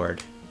my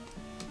lord.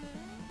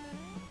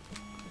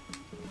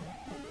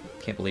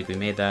 Can't believe we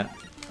made that.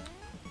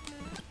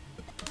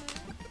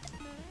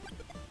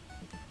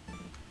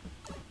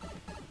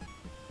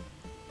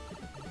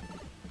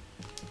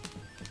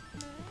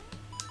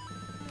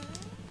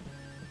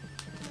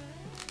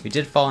 We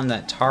did fall in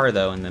that tar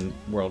though in the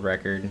world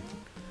record,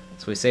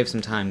 so we saved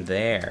some time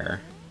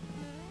there.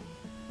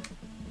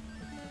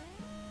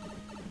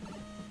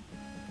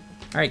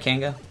 Alright,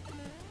 Kanga.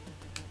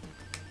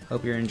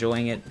 Hope you're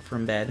enjoying it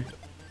from bed.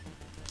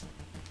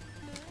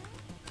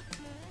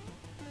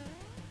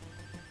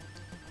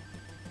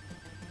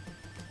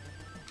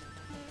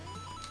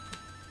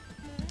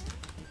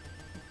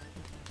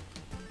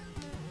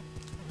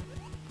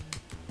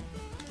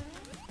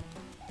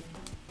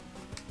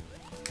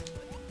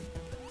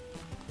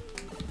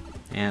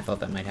 Yeah, I thought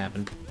that might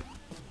happen.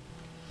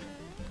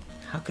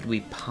 How could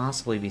we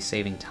possibly be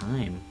saving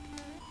time?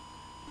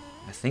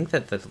 I think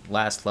that the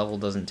last level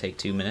doesn't take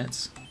 2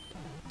 minutes.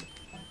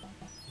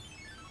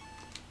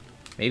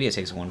 Maybe it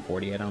takes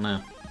 140, I don't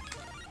know.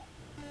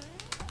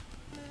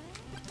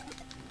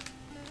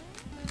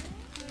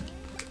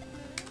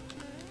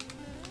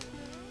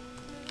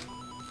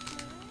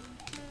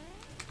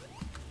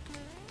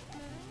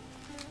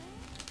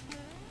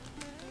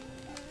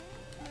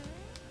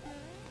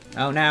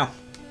 Oh no!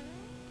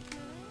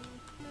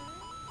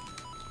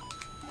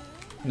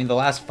 I mean, the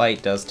last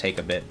fight does take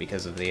a bit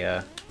because of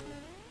the,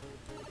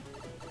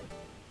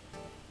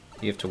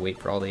 you have to wait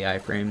for all the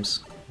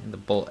iframes and the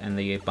bolt and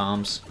the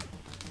bombs.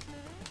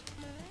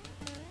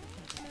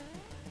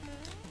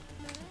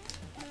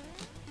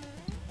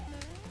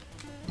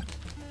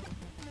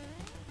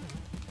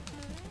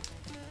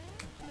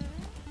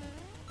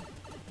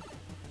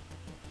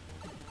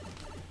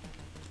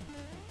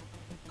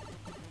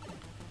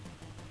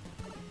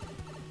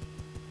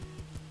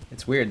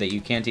 It's weird that you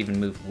can't even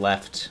move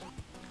left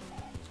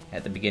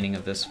at the beginning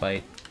of this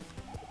fight.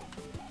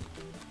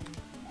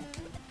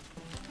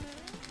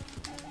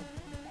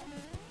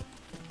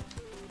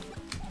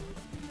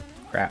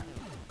 Crap.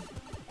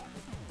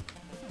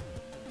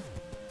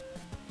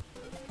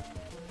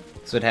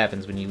 That's what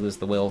happens when you lose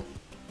the will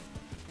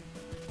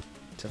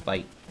to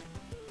fight.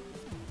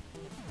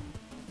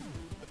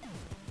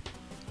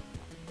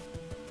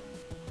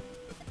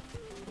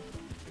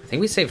 I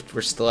think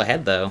we're still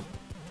ahead though,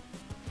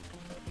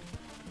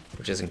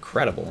 which is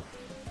incredible.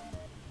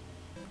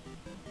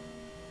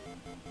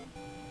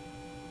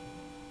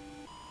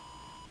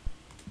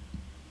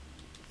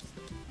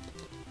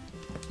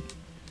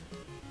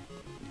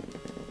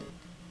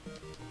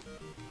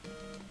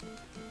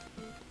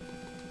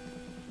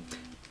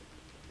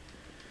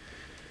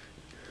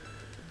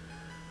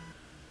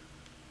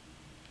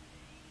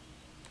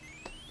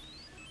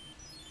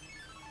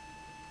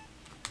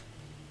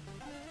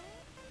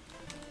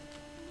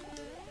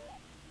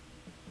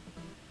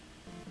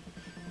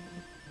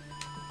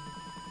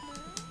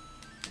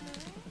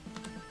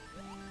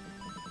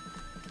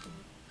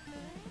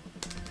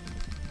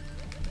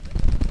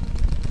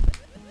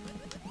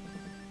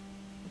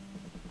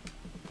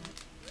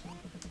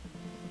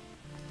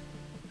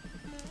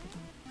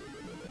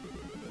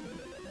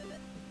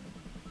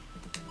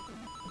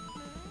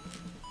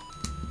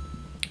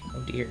 Oh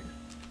dear.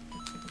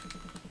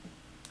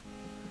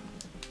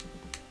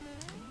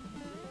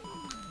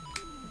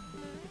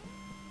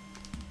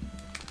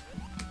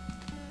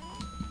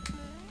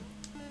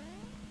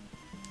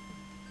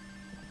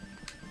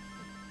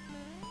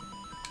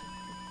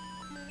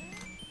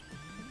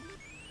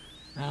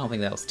 I don't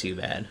think that was too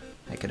bad.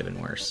 That could have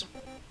been worse.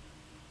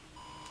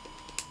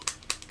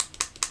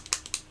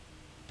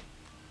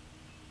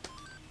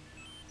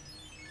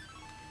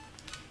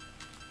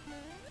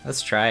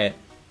 Let's try it.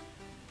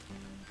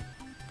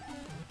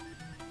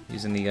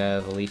 Using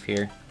the leaf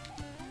here.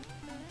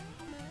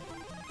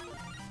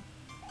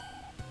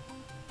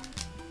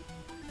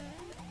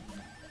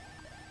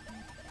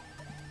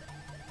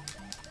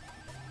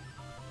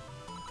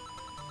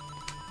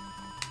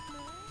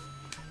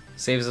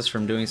 Saves us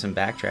from doing some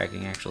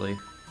backtracking, actually.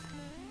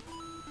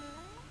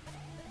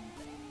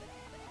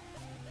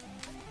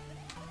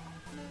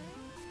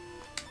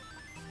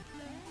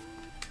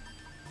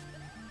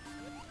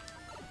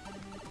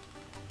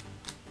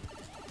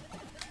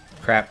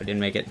 Crap, I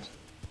didn't make it.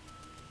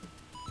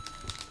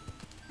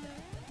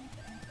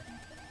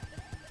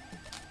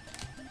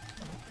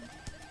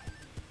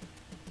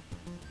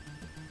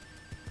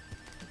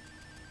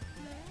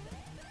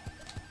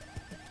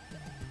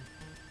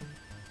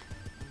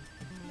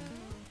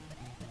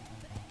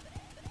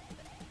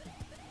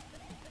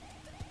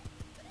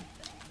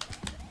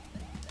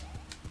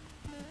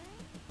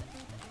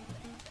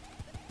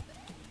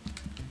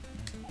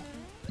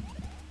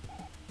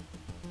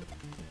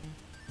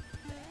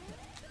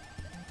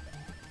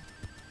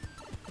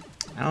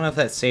 I don't know if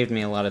that saved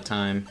me a lot of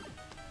time.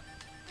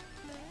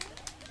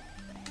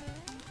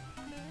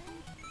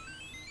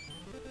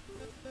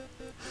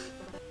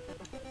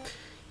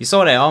 You saw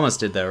what I almost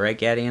did though, right,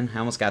 Gadian? I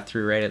almost got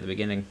through right at the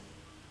beginning.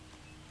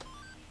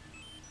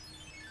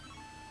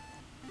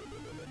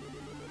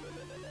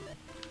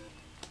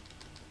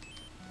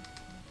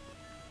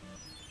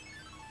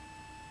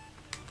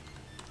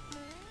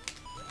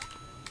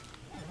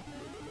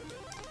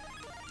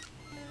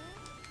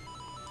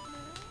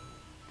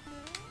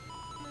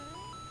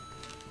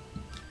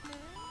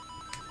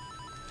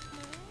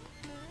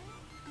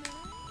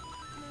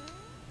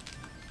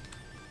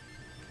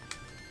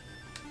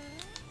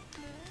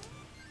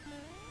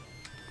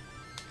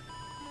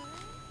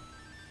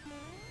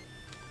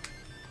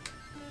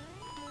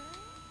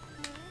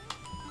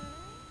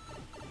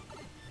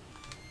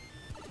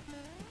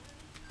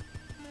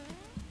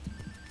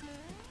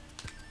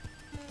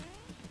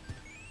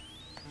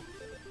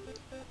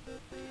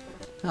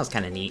 That was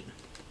kind of neat.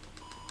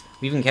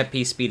 We even kept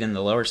piece speed in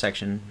the lower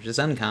section, which is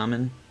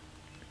uncommon.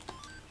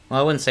 Well,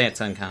 I wouldn't say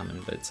it's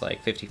uncommon, but it's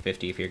like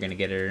 50-50 if you're going to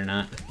get it or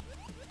not.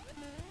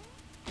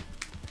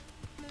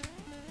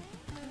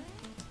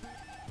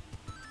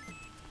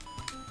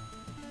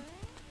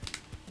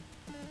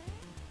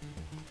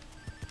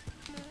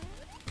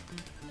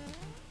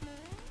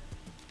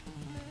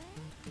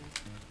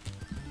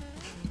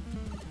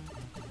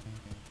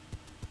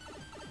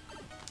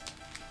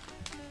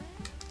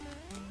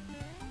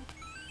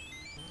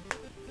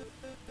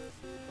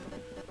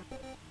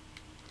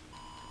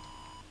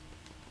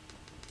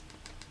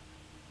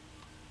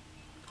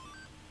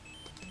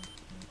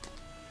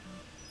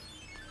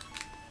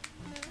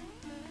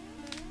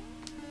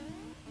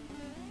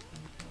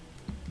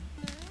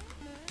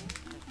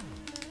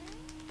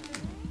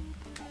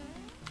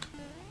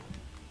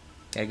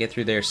 Gotta get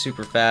through there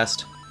super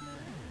fast.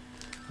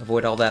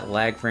 Avoid all that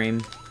lag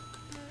frame.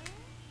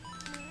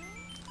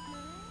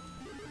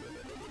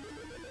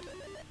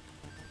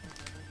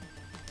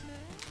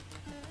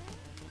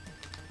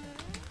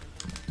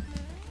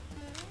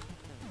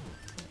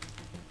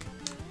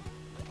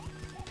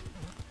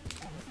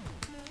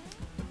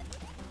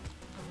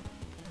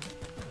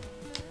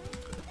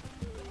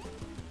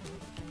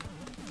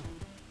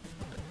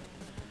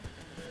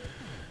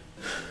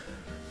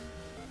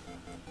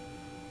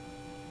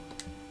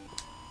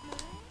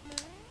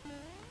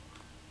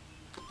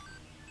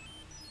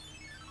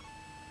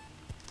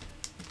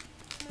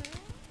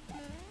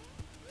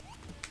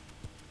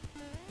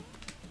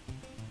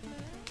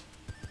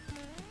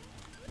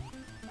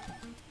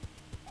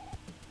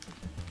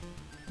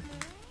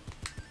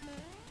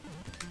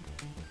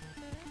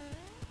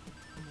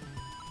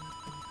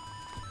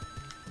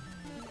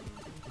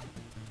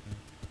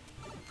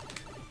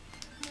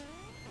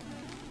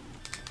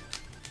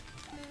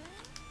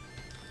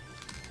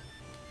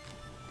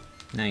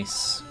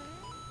 Nice.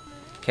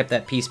 Kept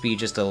that piece speed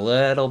just a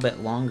little bit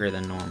longer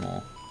than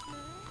normal.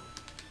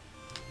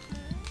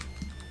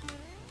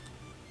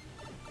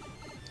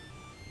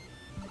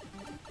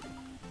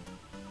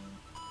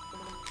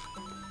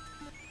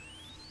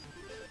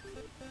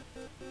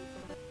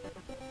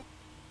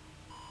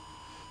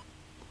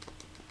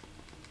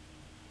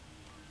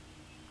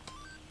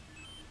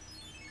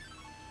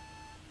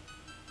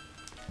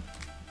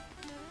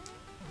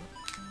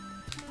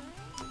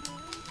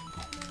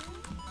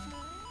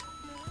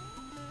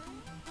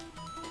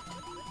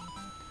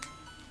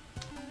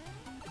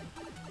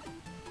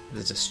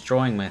 It's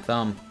destroying my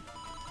thumb.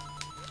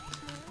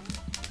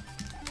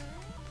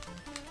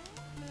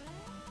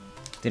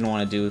 Didn't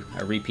want to do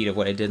a repeat of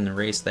what I did in the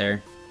race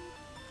there.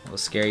 That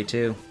was scary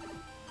too.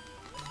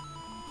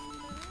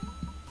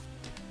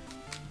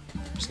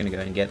 I'm just gonna go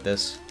ahead and get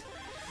this.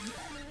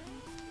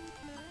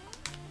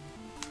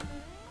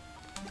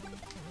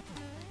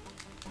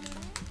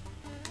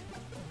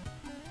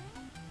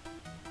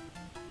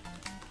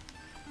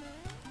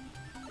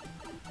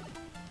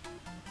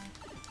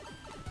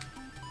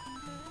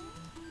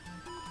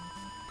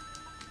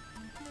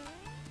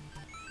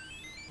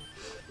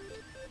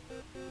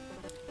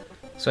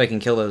 So I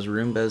can kill those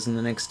Roombas in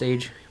the next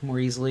stage more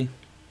easily.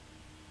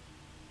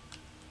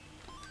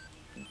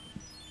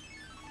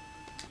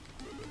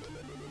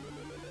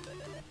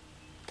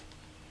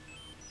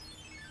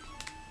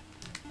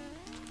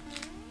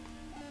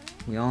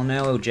 We all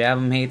know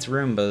Jabum hates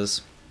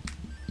Roombas.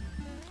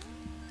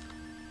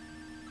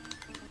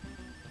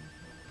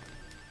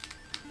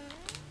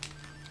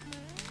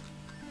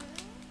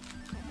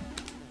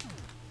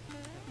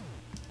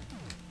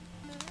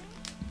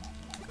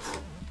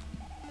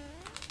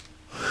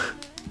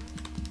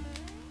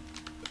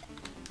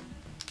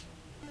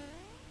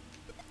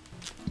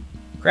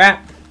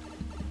 Crap!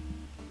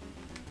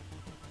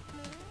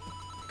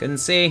 Couldn't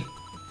see.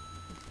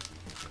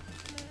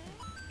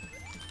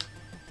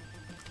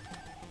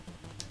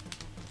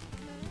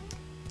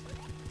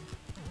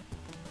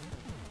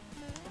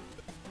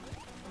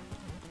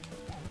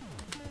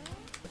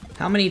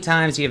 How many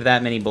times do you have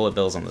that many bullet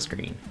bills on the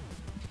screen?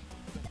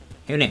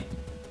 Who knew?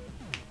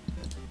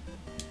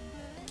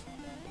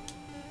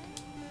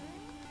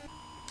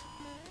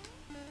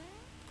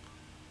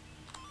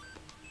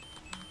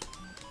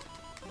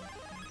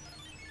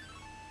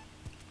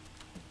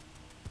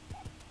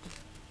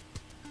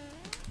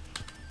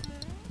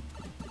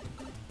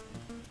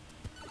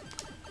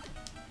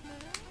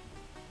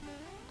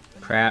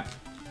 Crap.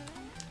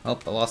 Oh,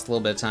 I lost a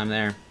little bit of time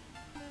there.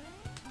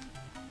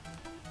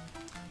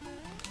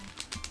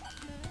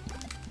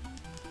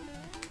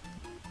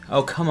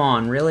 Oh, come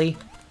on, really?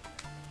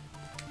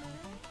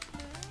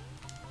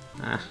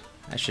 Ah,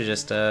 I should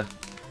just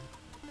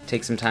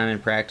take some time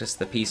and practice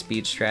the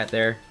P-speed strat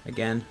there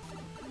again.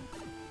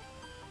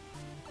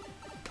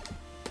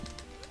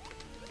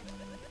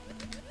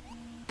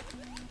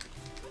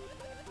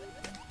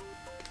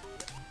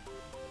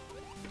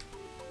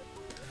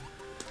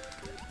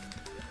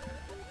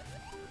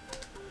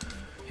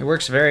 It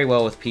works very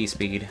well with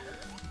P-speed.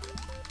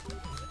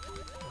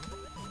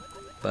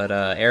 But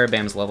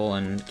Arabam's level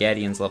and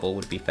Gadian's level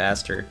would be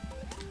faster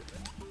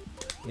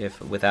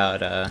if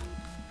without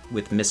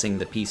with missing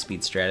the P-speed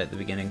strat at the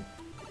beginning.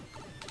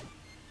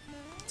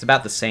 It's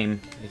about the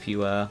same if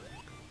you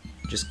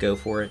just go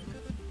for it.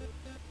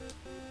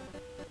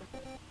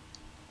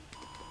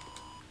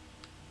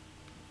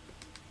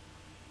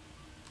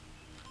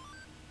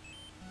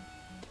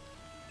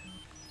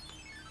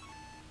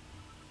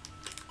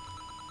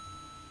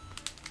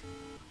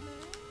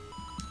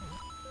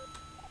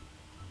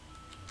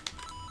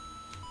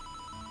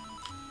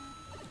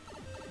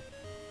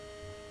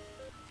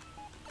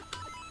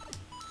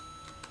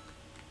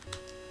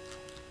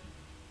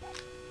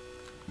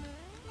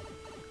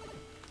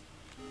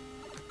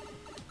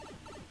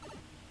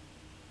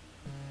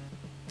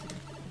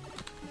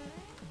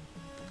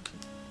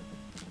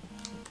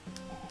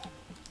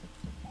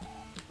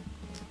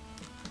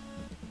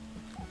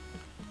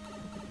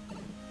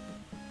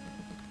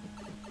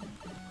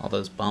 All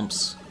those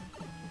bumps.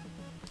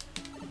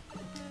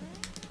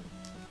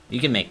 You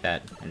can make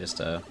that. I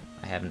just I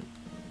haven't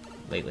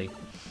lately.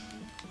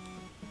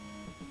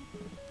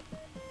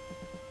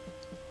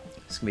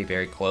 It's gonna be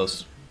very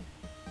close.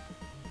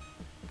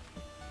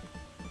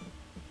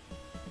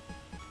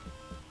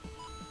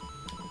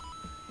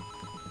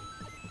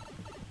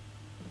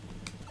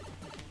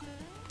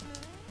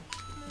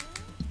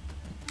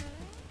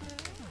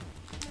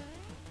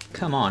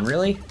 Come on,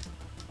 really?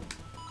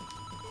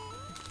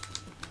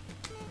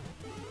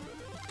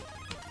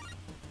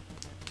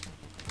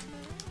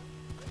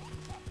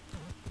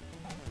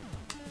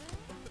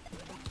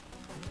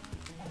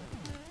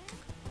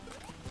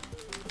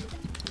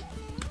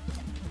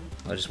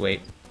 I'll just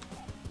wait.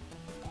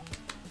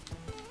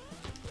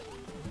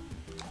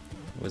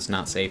 It was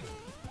not safe.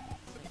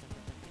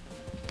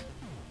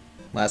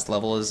 Last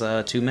level is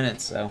 2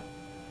 minutes, so.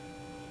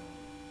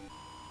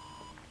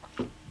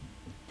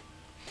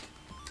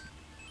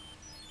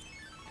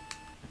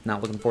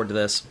 Not looking forward to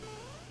this.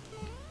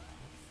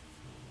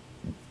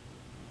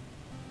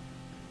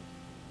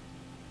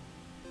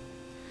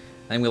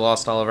 I think we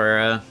lost all of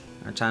our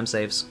time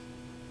saves.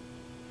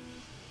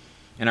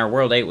 And our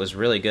World 8 was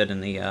really good in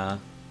the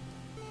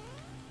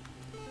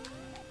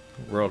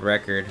world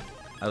record,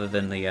 other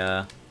than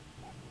the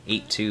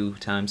 8-2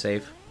 time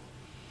save.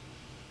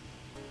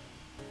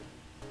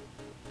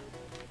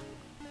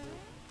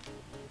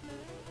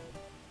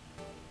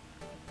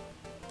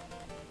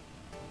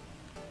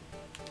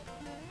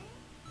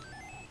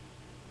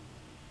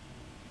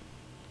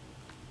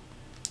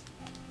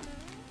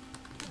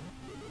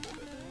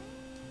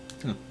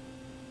 Huh.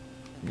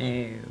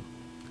 No.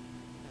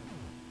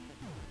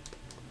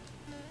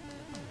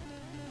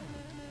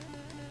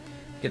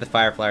 Get the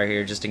Fire Flower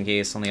here just in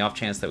case, on the off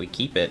chance that we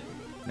keep it,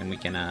 then we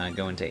can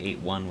go into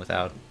 8-1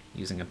 without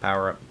using a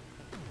power-up.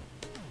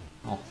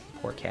 Oh,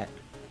 poor cat.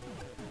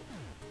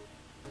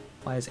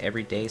 Why is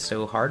every day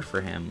so hard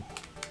for him?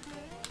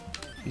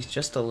 He's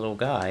just a little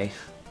guy.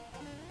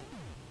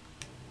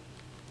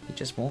 He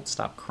just won't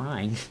stop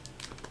crying.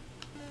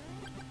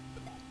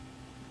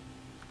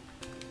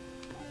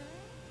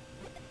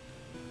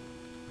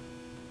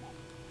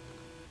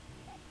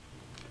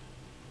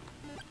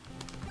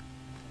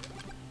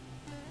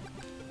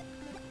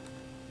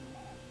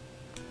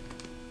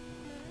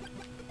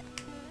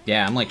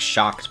 Yeah, I'm like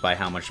shocked by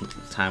how much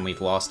time we've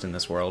lost in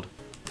this world.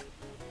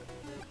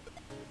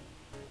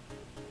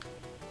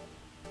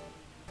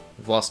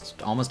 We've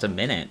lost almost a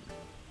minute.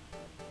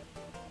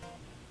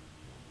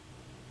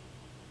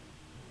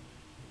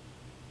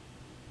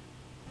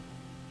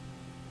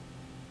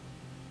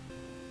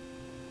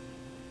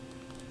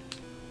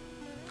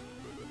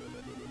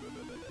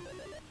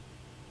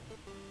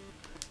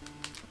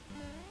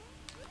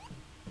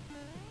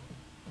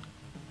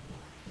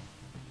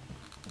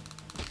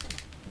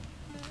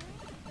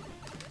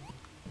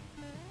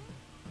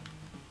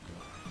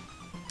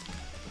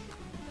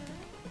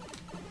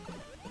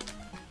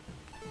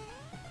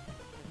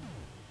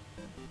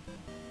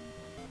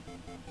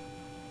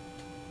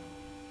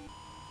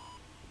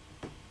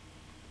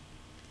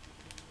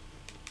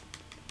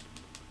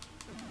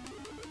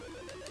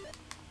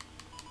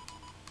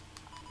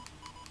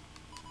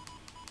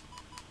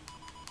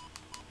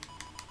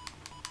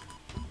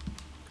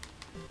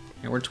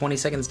 And we're 20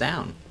 seconds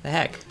down. The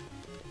heck?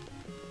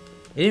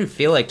 It didn't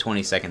feel like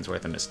 20 seconds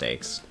worth of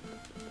mistakes.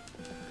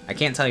 I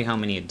can't tell you how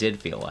many it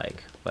did feel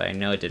like, but I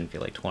know it didn't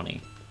feel like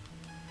 20.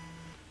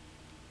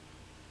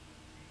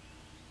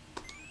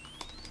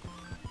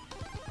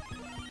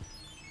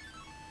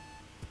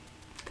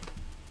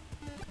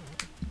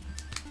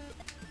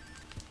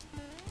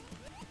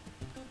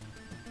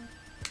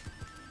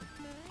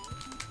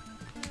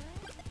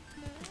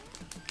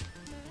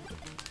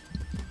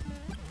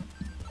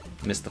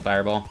 Missed the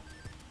fireball.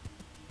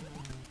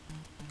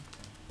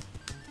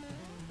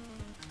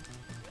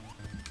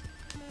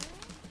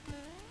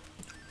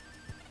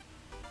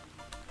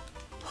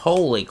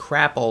 Holy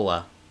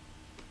crapola.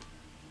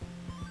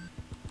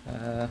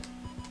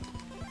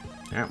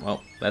 Alright,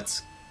 well,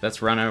 that's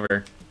run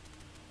over.